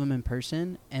a lot of them in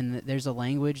person, and there's a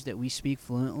language that we speak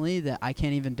fluently that I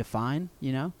can't even define,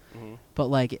 you know? Mm-hmm. But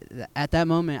like at that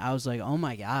moment I was like, oh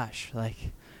my gosh, like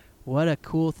what a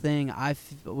cool thing. I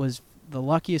was the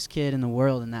luckiest kid in the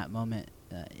world in that moment.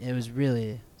 It was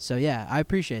really, so yeah, I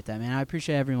appreciate that, man. I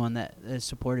appreciate everyone that has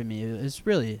supported me. It's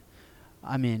really,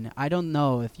 I mean, I don't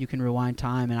know if you can rewind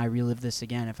time and I relive this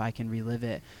again, if I can relive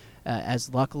it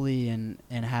as luckily and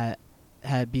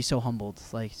be so humbled.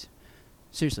 Like,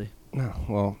 seriously. No,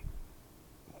 well,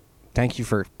 thank you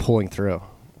for pulling through.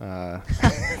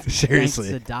 Seriously.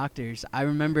 Thanks to doctors. I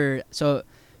remember, so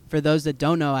for those that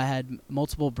don't know, I had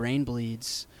multiple brain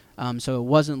bleeds, so it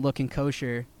wasn't looking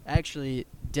kosher. Actually,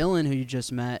 Dylan, who you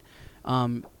just met,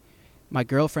 my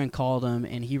girlfriend called him,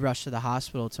 and he rushed to the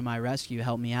hospital to my rescue,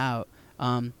 helped me out.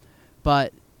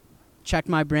 But checked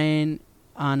my brain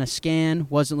on a scan,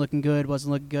 wasn't looking good,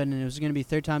 and it was going to be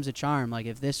third time's a charm. Like,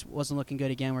 if this wasn't looking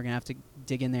good again, we're going to have to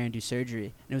dig in there and do surgery.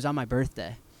 And it was on my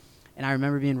birthday. And I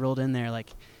remember being rolled in there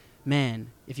like,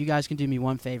 man, if you guys can do me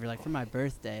one favor, like for my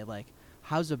birthday, like,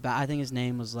 I think his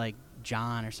name was like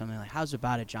John or something. Like, how's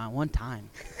about it, John? One time.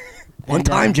 One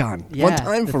time, John. Yeah, one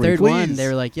time the for me, third please. one, they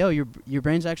were like, yo, your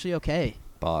brain's actually okay.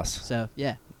 Boss. So,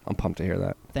 yeah. I'm pumped to hear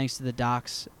that. Thanks to the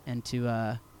docs and to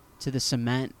the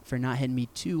cement for not hitting me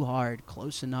too hard,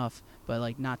 close enough, but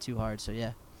like not too hard. So,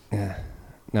 yeah. Yeah.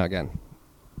 No, again,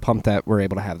 pumped that we're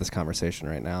able to have this conversation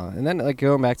right now. And then like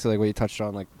going back to like what you touched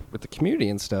on, like with the community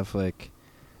and stuff, like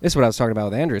this is what I was talking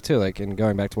about with Andrew too, like, and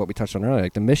going back to what we touched on earlier,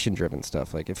 like the mission driven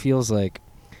stuff. Like it feels like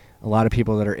a lot of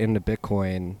people that are into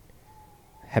Bitcoin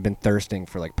have been thirsting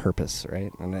for like purpose,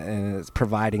 right? And it's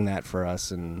providing that for us.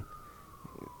 And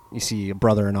you see a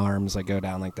brother in arms like go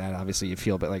down like that. Obviously you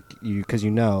feel, but like because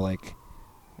you know, like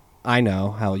I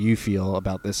know how you feel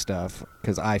about this stuff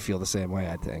because I feel the same way,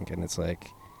 I think. And it's like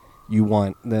you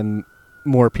want them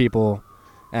more people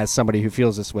as somebody who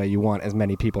feels this way, you want as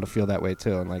many people to feel that way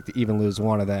too. And like to even lose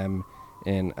one of them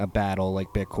in a battle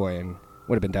like Bitcoin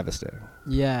would have been devastating.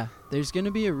 Yeah, there's going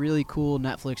to be a really cool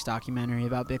Netflix documentary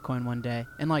about Bitcoin one day.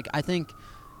 And like I think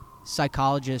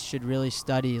psychologists should really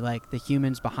study like the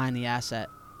humans behind the asset.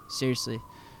 Seriously.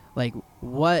 Like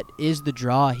what is the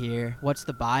draw here? What's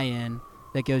the buy-in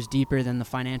that goes deeper than the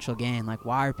financial gain? Like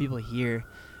why are people here?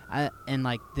 And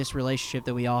like this relationship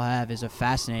that we all have is a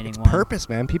fascinating one. Purpose,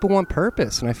 man. People want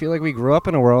purpose, and I feel like we grew up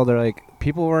in a world where like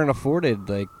people weren't afforded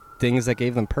like things that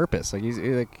gave them purpose. Like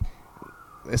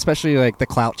especially like the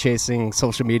clout chasing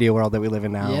social media world that we live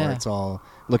in now, where it's all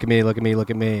look at me, look at me, look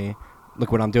at me,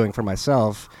 look what I'm doing for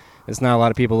myself. It's not a lot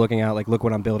of people looking out like look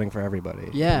what I'm building for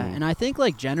everybody. Yeah, and I think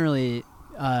like generally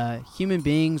human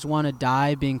beings want to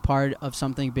die being part of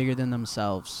something bigger than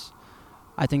themselves.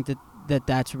 I think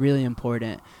that's really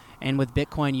important. And with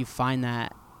Bitcoin, you find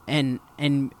that and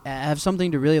have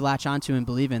something to really latch onto and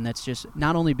believe in that's just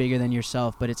not only bigger than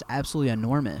yourself, but it's absolutely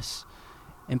enormous.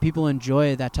 And people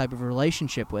enjoy that type of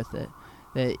relationship with it.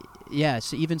 That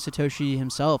so even Satoshi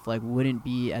himself like wouldn't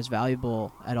be as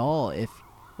valuable at all if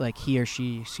like he or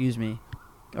she,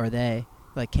 or they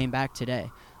like came back today.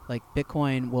 Like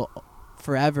Bitcoin will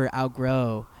forever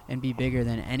outgrow and be bigger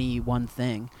than any one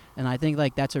thing. And I think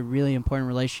like that's a really important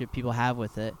relationship people have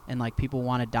with it, and like people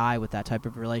want to die with that type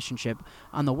of relationship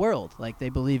on the world. Like they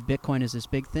believe Bitcoin is this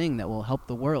big thing that will help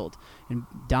the world, and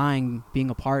dying being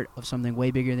a part of something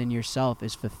way bigger than yourself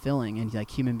is fulfilling. And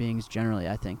like human beings generally,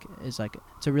 I think is like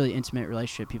it's a really intimate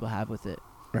relationship people have with it.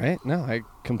 Right? No, I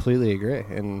completely agree.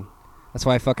 And that's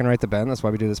why I fucking write the Ben. That's why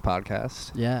we do this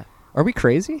podcast. Yeah. Are we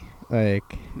crazy?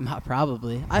 Like, not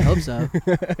probably. I hope so.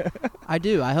 I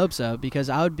do. I hope so, because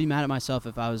I would be mad at myself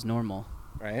if I was normal.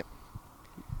 Right?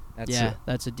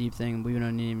 That's a deep thing. We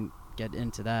don't even get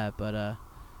into that, but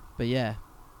yeah.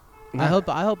 Nah.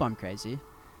 I hope I'm crazy.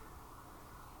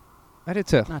 I did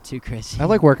too. Not too crazy. I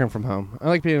like working from home. I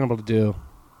like being able to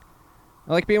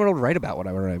write about what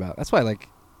I want to write about. That's why I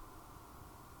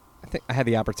think I had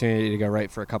the opportunity to go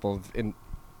write for a couple of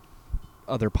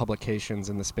other publications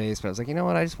in the space, but I was like, you know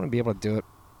what, I just want to be able to do it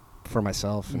for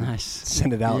myself and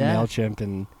send it out in MailChimp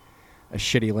and a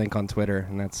shitty link on Twitter,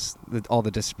 and that's all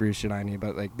the distribution I need.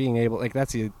 But like being able, like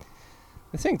that's the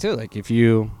thing too, like if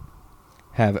you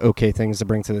have okay things to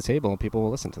bring to the table, people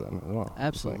will listen to them as well.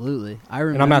 Absolutely. I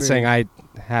remember, and I'm not saying I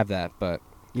have that, but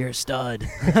you're a stud.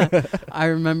 I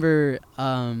remember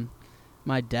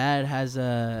my dad has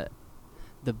the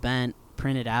Bent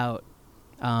printed out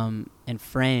and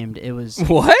framed. It was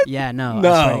what? Yeah, no. I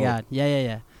swear to God.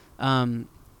 Yeah.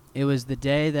 It was the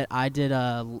day that I did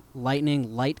a Lightning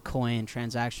Litecoin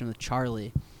transaction with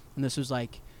Charlie, and this was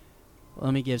like,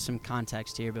 let me give some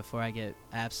context here before I get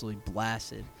absolutely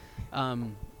blasted.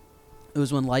 It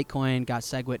was when Litecoin got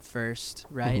SegWit first,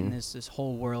 right? Mm-hmm. And there's this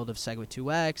whole world of SegWit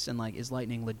 2x and like, is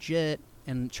Lightning legit?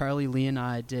 And Charlie, Lee, and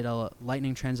I did a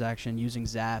Lightning transaction using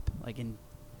Zap, like in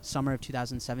summer of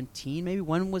 2017, maybe.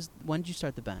 When did you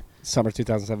start the Bent? Summer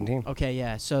 2017. Okay,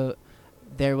 yeah. So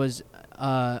there was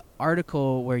an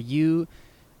article where you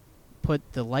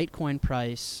put the Litecoin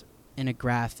price in a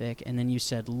graphic, and then you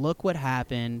said, look what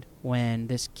happened when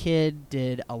this kid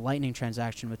did a Lightning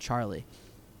transaction with Charlie.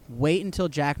 Wait until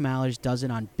Jack Mallers does it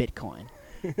on Bitcoin.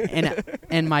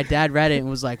 and my dad read it and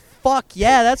was like, fuck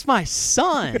yeah, that's my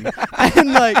son.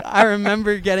 And like I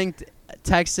remember getting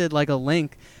texted like a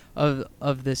link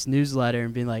of this newsletter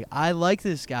and being like, I like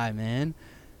this guy, man.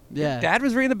 Yeah. Your dad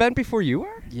was reading the Bent before you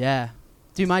were? Yeah.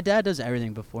 Dude, my dad does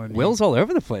everything before me. Will's all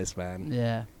over the place, man.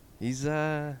 Yeah. He's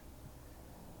damn,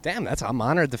 I'm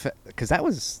honored because that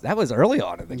was early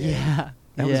on in the game. Yeah.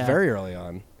 That was very early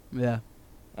on. Yeah.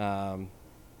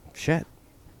 Shit.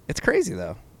 It's crazy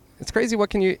though. It's crazy. What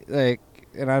can you like?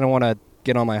 And I don't want to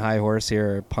get on my high horse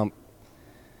here or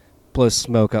blow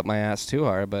smoke up my ass too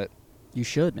hard, but you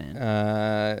should, man.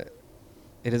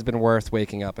 It has been worth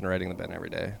waking up and writing the Bent every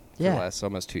day for the Yeah. last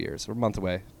almost 2 years. We're a month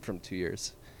away from 2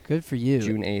 years. Good for you.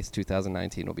 June 8th,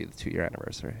 2019 will be the 2-year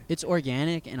anniversary. It's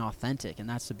organic and authentic, and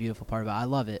that's the beautiful part about it. I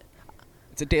love it.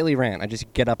 It's a daily rant. I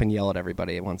just get up and yell at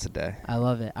everybody once a day. I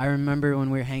love it. I remember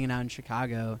when we were hanging out in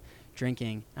Chicago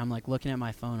drinking, I'm like looking at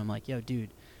my phone. I'm like, yo,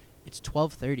 dude, it's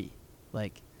 12:30.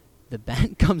 Like, the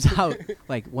Bent comes out.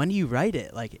 Like, when do you write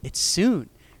it? Like, it's soon.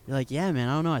 You're like, yeah, man,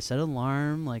 I don't know. I set an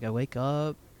alarm. Like, I wake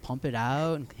up, pump it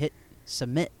out, and hit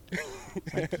submit.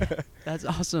 Like, yeah, that's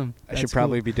awesome. I should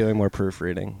probably be doing more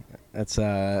proofreading. That's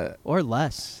or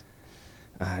less.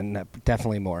 No,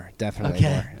 definitely more. Definitely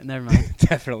Okay, more. never mind.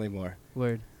 Definitely more.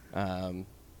 Word. My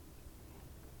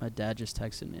dad just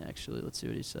texted me, actually. Let's see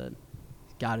what he said.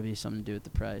 Got to be something to do with the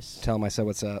price. Tell him I said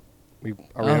what's up.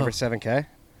 Are we over 7K?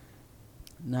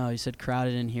 No, he said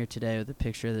crowded in here today with a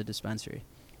picture of the dispensary.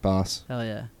 Boss. Hell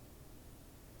yeah.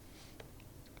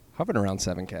 Hovering around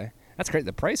 7K. That's great.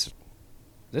 The price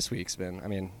this week's been, I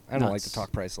mean, I don't like to Nuts.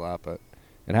 talk price a lot, but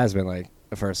it has been like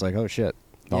the first, like, oh shit,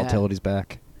 volatility's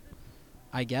back.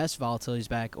 I guess volatility's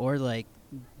back, or like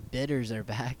bidders are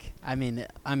back. I mean,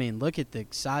 look at the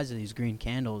size of these green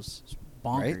candles. It's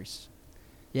bonkers.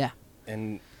 Yeah.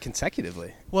 And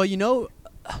consecutively. Well,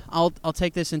 I'll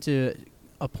take this into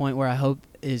a point where I hope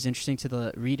is interesting to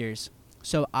the readers.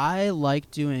 So I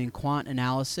like doing quant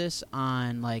analysis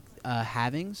on like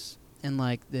halvings and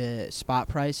like the spot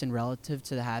price and relative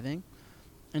to the halving.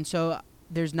 And so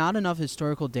there's not enough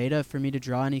historical data for me to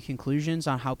draw any conclusions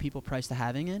on how people price the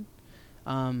halving in.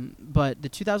 But the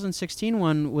 2016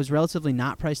 one was relatively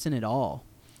not priced in at all.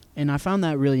 And I found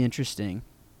that really interesting.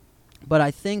 But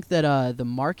I think that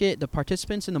the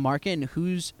participants in the market and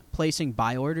who's placing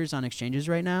buy orders on exchanges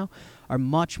right now are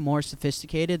much more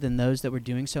sophisticated than those that were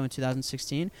doing so in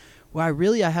 2016. Where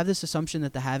I have this assumption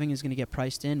that the halving is going to get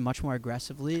priced in much more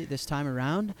aggressively this time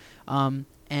around.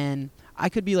 And I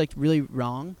could be like really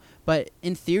wrong, but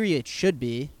in theory it should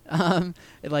be.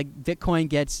 Like Bitcoin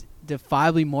gets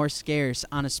defiably more scarce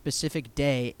on a specific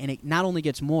day, and it not only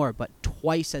gets more, but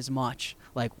twice as much.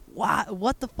 Like,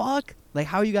 what the fuck? Like,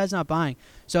 how are you guys not buying?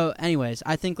 So, anyways,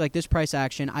 I think, like, this price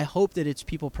action, I hope that it's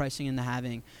people pricing in the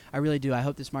halving. I really do. I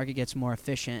hope this market gets more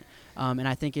efficient. And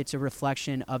I think it's a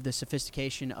reflection of the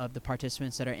sophistication of the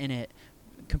participants that are in it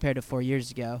compared to 4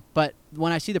 years ago. But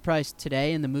when I see the price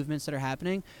today and the movements that are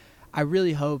happening, I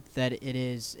really hope that it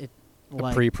is...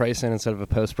 a pre-price in instead of a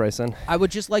post-price in? I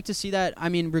would just like to see that. I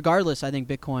mean, regardless, I think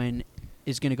Bitcoin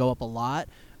is going to go up a lot.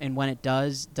 And when it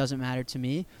does, doesn't matter to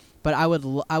me. But I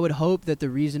would hope that the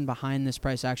reason behind this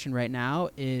price action right now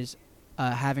is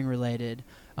halving related,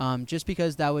 just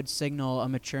because that would signal a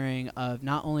maturing of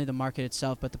not only the market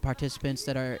itself but the participants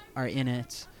that are in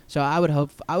it. So I would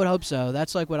hope so.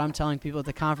 That's like what I'm telling people at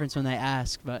the conference when they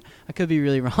ask, but I could be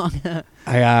really wrong.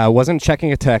 I wasn't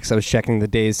checking a text. I was checking the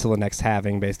days till the next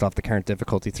halving based off the current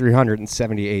difficulty.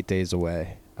 378 days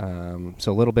away.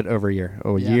 So a little bit over a year.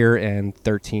 Yeah. Year and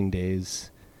 13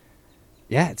 days.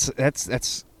 Yeah,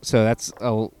 that's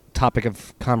a topic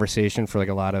of conversation for like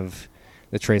a lot of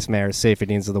the Trace Mayers,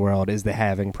 Saifedeans of the world, is the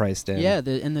halving priced in. Yeah,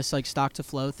 in this like stock to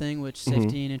flow thing, which Mhm.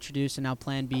 Saifedean introduced, and now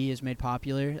Plan B is made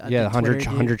popular. Yeah,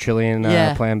 100 trillion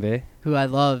Yeah. Plan B. Who I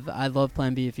love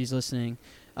Plan B if he's listening.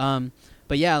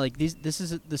 But yeah, like this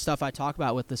is the stuff I talk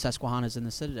about with the Susquehannas and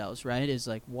the Citadels, right? Is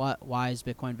like why is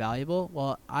Bitcoin valuable?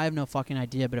 Well, I have no fucking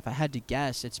idea, but if I had to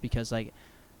guess, it's because like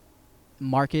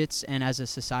markets and as a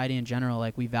society in general,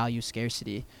 like we value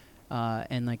scarcity.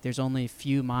 And like there's only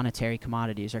few monetary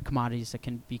commodities or commodities that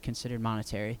can be considered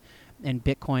monetary. And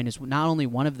Bitcoin is not only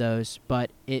one of those,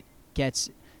 but it gets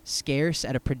scarce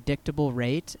at a predictable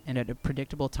rate and at a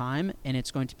predictable time, and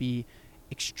it's going to be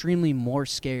extremely more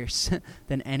scarce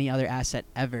than any other asset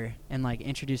ever, and like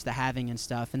introduce the halving and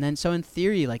stuff. And then so in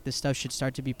theory, like this stuff should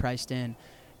start to be priced in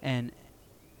and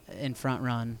front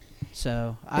run.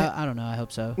 So I don't know, I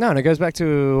hope so. No, and it goes back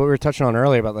to what we were touching on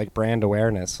earlier about like brand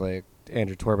awareness. Like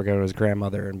Andrew Torba go to his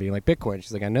grandmother and being like, Bitcoin.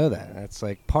 She's like, I know that. That's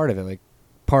like part of it. Like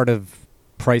part of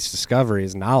price discovery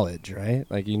is knowledge, right?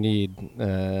 Like you need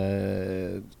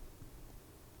a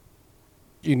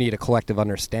collective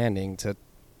understanding to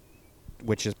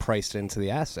which is priced into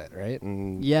the asset, right?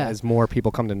 And Yeah. as more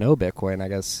people come to know Bitcoin, I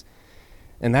guess,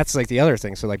 and that's like the other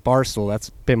thing. So like Barstool,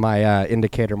 that's been my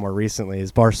indicator more recently.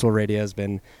 Is Barstool Radio has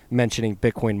been mentioning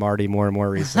Bitcoin Marty more and more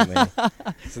recently.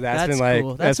 So that's been like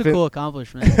cool. That's a been, cool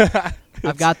accomplishment.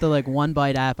 I've got the like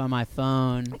 1Byte app on my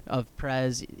phone of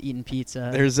Prez eating pizza.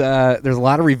 There's a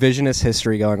lot of revisionist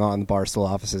history going on in the Barstool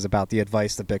offices about the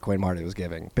advice that Bitcoin Marty was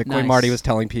giving. Bitcoin Nice. Marty was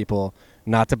telling people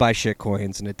not to buy shit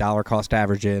coins and a dollar cost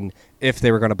average in if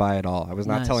they were going to buy it all. I was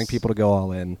not Nice. telling people to go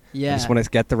all in. Yeah. I just want to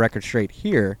get the record straight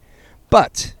here.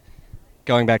 But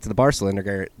going back to the Barstool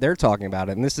integrator, they're talking about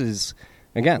it, and this is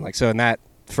again like so in that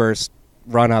first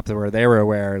run up where they were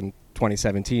aware in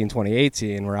 2017,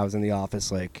 2018, where I was in the office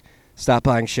like, stop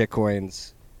buying shit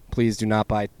coins. Please do not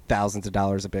buy thousands of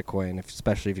dollars of Bitcoin,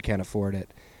 especially if you can't afford it.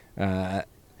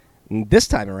 This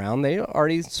time around, they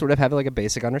already sort of have like a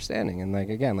basic understanding, and like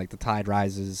again, like the tide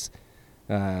rises,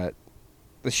 the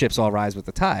ships all rise with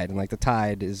the tide, and like the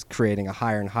tide is creating a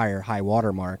higher and higher high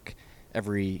water mark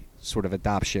every sort of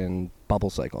adoption bubble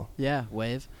cycle. Yeah,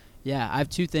 wave. Yeah, I have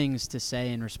two things to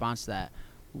say in response to that.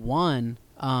 One,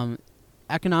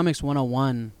 economics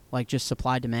 101, like just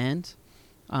supply demand.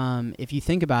 If you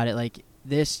think about it, like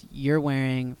this, you're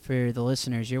wearing, for the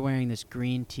listeners, you're wearing this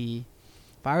green tee.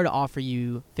 If I were to offer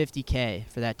you $50K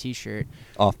for that T-shirt,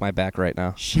 Off my back right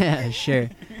now. yeah, sure.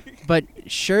 But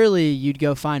surely you'd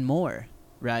go find more,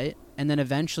 right? And then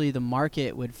eventually the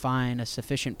market would find a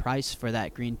sufficient price for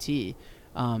that green tea,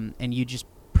 and you just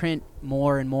print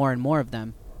more and more and more of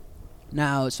them.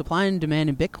 Now, supply and demand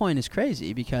in Bitcoin is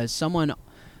crazy because someone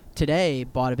today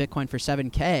bought a Bitcoin for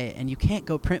 $7K, and you can't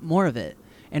go print more of it.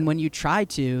 And when you try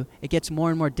to, it gets more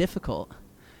and more difficult.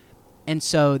 And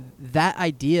so that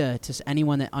idea to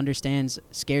anyone that understands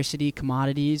scarcity,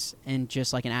 commodities, and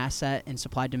just like an asset and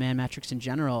supply-demand metrics in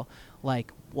general,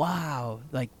 like, wow,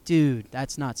 like, dude,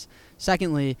 that's nuts.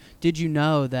 Secondly, did you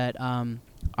know that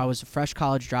I was a fresh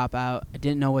college dropout? I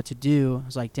didn't know what to do. I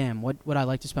was like, damn, what would I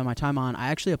like to spend my time on? I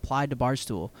actually applied to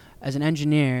Barstool as an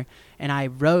engineer, and I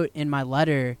wrote in my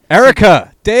letter.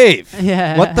 Erica, Dave,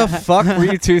 Yeah. what the fuck were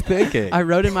you two thinking? I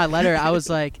wrote in my letter, I was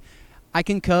like, I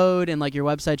can code, and like your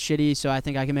website's shitty, so I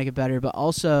think I can make it better. But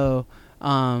also,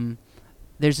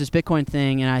 there's this Bitcoin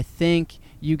thing, and I think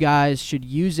you guys should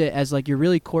use it as like you're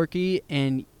really quirky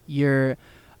and you're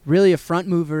really a front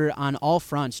mover on all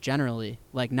fronts generally,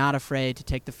 like not afraid to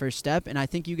take the first step. And I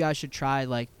think you guys should try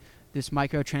like this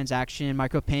micro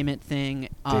payment thing. Dude,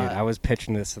 I was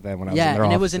pitching this to them when I was in Yeah, their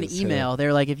and it was an offices, email.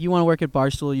 They're like, if you want to work at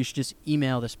Barstool, you should just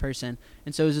email this person.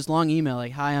 And so it was this long email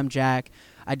like, hi, I'm Jack.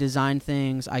 I design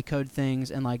things, I code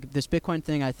things, and like this Bitcoin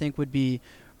thing I think would be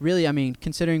really, I mean,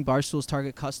 considering Barstool's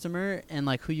target customer and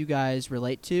like who you guys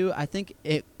relate to, I think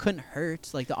it couldn't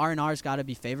hurt. Like the R&R's got to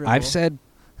be favorable. I've said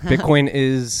Bitcoin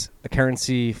is a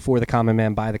currency for the common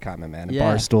man by the common man. And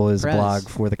Yeah, Barstool is Prez. a blog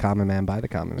for the common man by the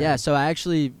common man. Yeah, so I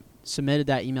actually submitted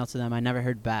that email to them. I never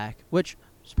heard back, which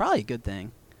is probably a good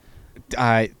thing.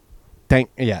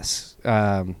 Yes.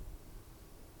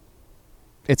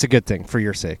 It's a good thing for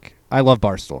your sake. I love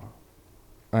Barstool.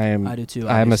 I do too,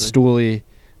 I'm a obviously. stoolie.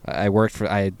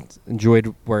 I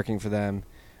enjoyed working for them.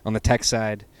 On the tech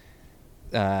side,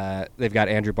 they've got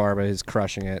Andrew Barba who's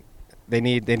crushing it. They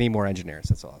need more engineers,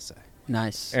 that's all I'll say.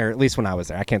 Nice. Or at least when I was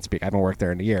there. I can't speak. I haven't worked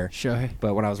there in a year. Sure.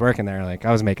 But when I was working there, like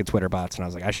I was making Twitter bots, and I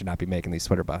was like, I should not be making these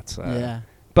Twitter bots. Yeah.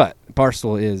 But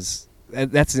Barstool is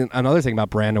that's another thing about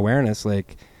brand awareness,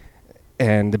 like,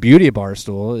 and the beauty of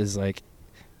Barstool is like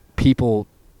people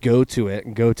go to it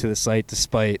and go to the site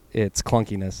despite its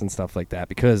clunkiness and stuff like that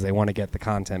because they want to get the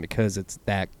content because it's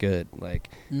that good. Like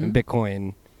in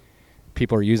Bitcoin,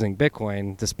 people are using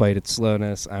Bitcoin despite its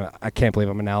slowness. I can't believe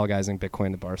I'm analogizing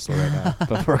Bitcoin to Barstool right now,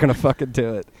 but we're gonna fucking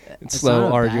do it. It's It's slow, not a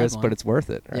bad arduous, one. but it's worth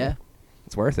it. Right? Yeah.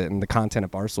 It's worth it, and the content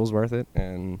at Barstool's worth it.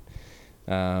 And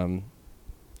I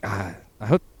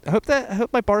hope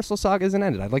my Barstool saga isn't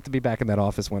ended. I'd like to be back in that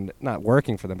office when not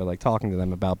working for them, but like talking to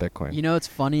them about Bitcoin. You know, it's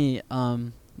funny.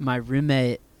 My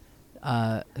roommate,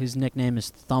 whose nickname is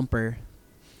Thumper.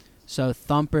 So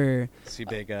Thumper, Is he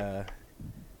big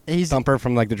he's Thumper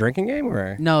from like the drinking game,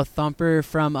 or no Thumper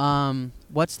from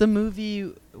what's the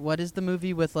movie? What is the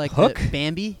movie with like Hook? the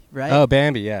Bambi? Right? Oh,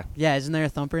 Bambi, yeah, Yeah, isn't there a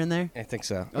Thumper in there? I think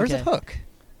so. Or is it Okay. Hook?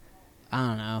 I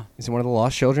don't know. Is he one of the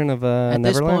lost children of At Neverland?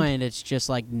 this point, it's just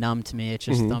like numb to me. It's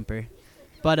just Mhm. Thumper.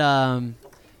 But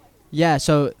yeah.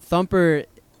 So Thumper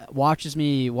watch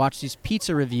these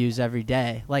pizza reviews every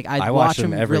day. Like I watch watch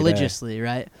them him every day. religiously,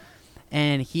 right?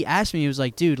 And he asked me, he was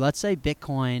like, dude, let's say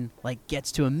Bitcoin like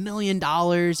gets to $1 million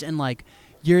and like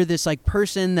you're this like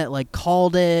person that like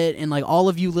called it and like all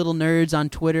of you little nerds on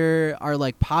Twitter are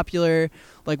like popular.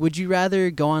 Like, would you rather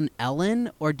go on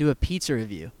Ellen or do a pizza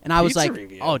review? And I was Pizza like,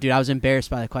 review? oh, dude, I was embarrassed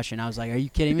by the question. I was like, are you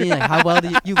kidding me? Like, how well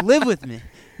do you live with me?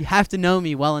 You have to know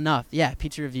me well enough. Yeah,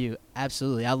 pizza review.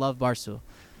 Absolutely. I love Barstool.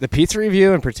 The pizza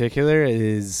review in particular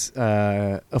is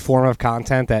a form of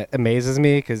content that amazes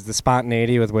me because the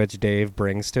spontaneity with which Dave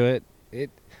brings to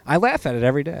it, I laugh at it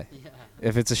every day. Yeah.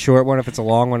 If it's a short one, if it's a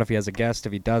long one, if he has a guest,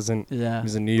 if he doesn't, Yeah. if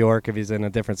he's in New York, if he's in a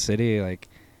different city, like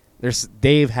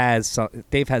Dave has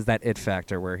that it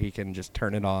factor where he can just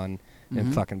turn it on and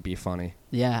Mhm. fucking be funny.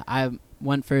 Yeah, I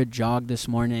went for a jog this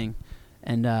morning,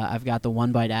 and I've got the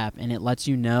One Bite app, and it lets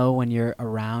you know when you're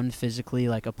around physically,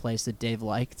 like a place that Dave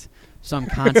liked. So I'm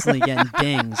constantly getting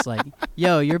dings, like,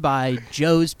 yo, you're by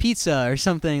Joe's Pizza or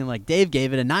something. Like, Dave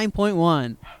gave it a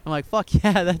 9.1. I'm like, fuck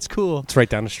yeah, that's cool. It's right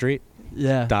down the street.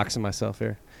 Yeah. Doxing myself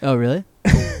here. Oh, really?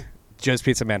 Joe's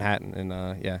Pizza Manhattan in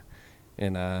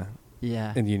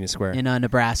Yeah. Union Square. In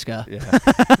Nebraska.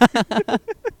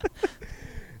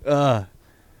 Yeah.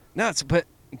 No, but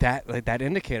that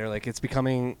indicator, like it's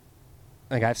becoming,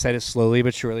 like I've said it slowly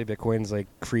but surely, Bitcoin's like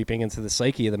creeping into the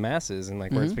psyche of the masses, and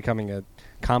like where it's Mhm. becoming a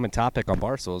common topic on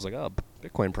Barstool. It's like, oh,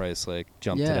 Bitcoin price like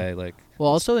jumped Yeah. today, like Well,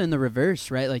 also in the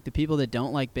reverse, right? Like the people that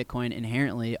don't like Bitcoin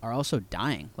inherently are also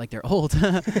dying. Like they're old.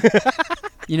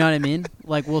 You know what I mean?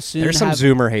 Like we'll soon there's some have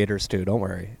Zoomer haters too. Don't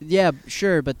worry. Yeah,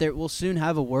 sure, but we'll soon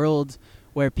have a world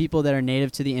where people that are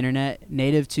native to the internet,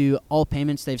 native to all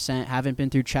payments they've sent, haven't been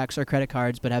through checks or credit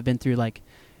cards, but have been through like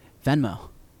Venmo,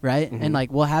 right? Mhm. And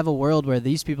like we'll have a world where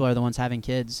these people are the ones having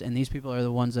kids, and these people are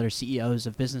the ones that are CEOs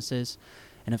of businesses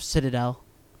and of Citadel,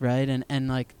 right? And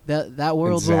like that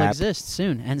world will Zap. exist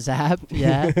soon. And Zap,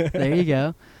 yeah, there you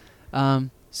go.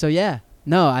 So yeah,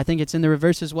 no, I think it's in the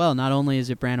reverse as well. Not only is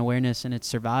it brand awareness and it's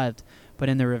survived, but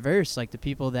in the reverse, like the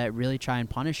people that really try and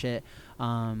punish it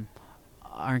aren't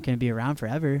going to be around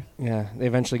forever. Yeah, they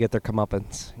eventually get their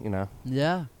comeuppance. You know,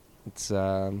 Yeah. it's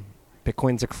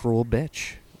Bitcoin's a cruel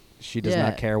bitch. She does Yeah.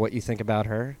 not care what you think about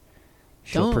her.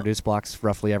 She'll Don't- produce blocks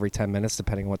roughly every 10 minutes,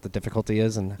 depending on what the difficulty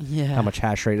is and Yeah. how much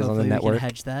hash rate is on the Hopefully we network. can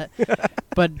hedge that.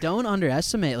 But don't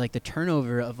underestimate like the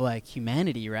turnover of like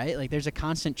humanity, right? Like there's a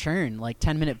constant churn, like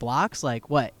 10-minute blocks, like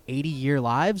what, 80-year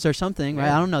lives or something, right?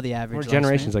 Yeah. I don't know the average. Or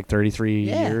generations, lifespan. like 33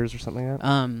 Yeah. years or something like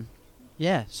that.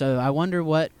 Yeah. So I wonder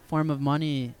what form of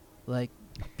money like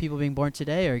people being born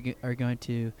today are going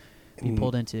to be Mm.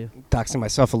 pulled into. Doxing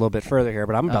myself a little bit further here,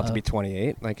 but I'm about to Uh-oh. be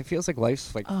 28. Like, it feels like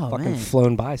life's like Oh, fucking man.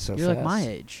 flown by so You're fast. like my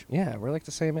age. Yeah, we're like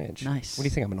the same age. Nice. What do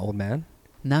you think? I'm an old man?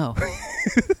 No.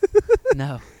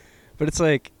 No. But it's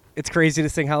like, it's crazy to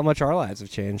think how much our lives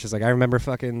have changed. It's like, I remember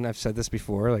fucking, I've said this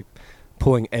before, like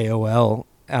pulling AOL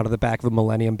out of the back of a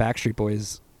Millennium Backstreet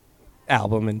Boys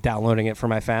album and downloading it for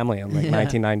my family on like Yeah.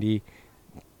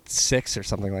 1996 or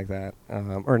something like that.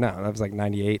 Or no, that was like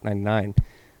 98, 99.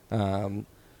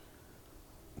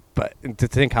 But to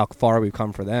think how far we've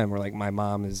come for them, where like my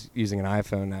mom is using an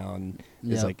iPhone now and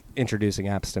is Yep. like introducing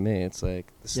apps to me. It's like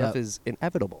the stuff Yep. is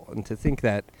inevitable, and to think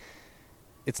that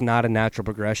it's not a natural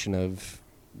progression of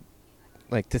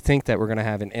like to think that we're gonna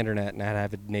have an internet and not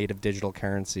have a native digital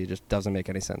currency just doesn't make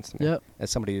any sense to me. Yep.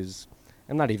 As somebody who's,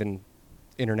 I'm not even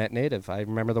internet native. I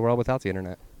remember the world without the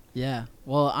internet. Yeah.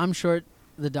 Well, I'm short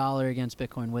the dollar against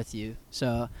Bitcoin with you,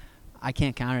 so I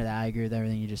can't counter that. I agree with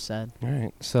everything you just said. All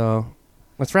right, so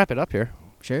let's wrap it up here.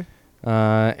 Sure.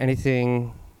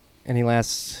 Any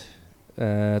last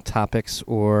topics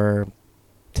or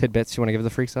tidbits you want to give the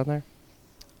freaks out there?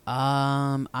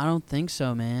 I don't think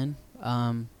so, man.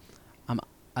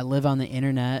 I live on the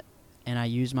internet, and I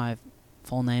use my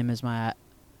full name as my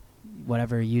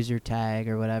whatever user tag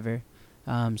or whatever.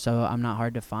 So I'm not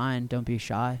hard to find. Don't be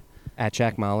shy. At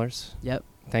Jack Mahlers. Yep.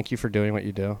 Thank you for doing what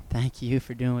you do. Thank you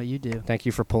for doing what you do. Thank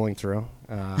you for pulling through.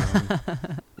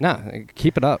 No,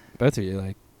 keep it up, both of you.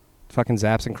 Like, fucking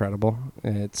Zap's incredible.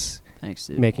 It's Thanks,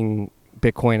 dude. making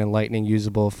Bitcoin and Lightning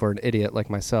usable for an idiot like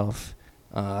myself.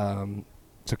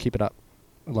 So keep it up.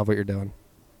 I love what you're doing.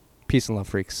 Peace and love,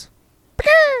 freaks.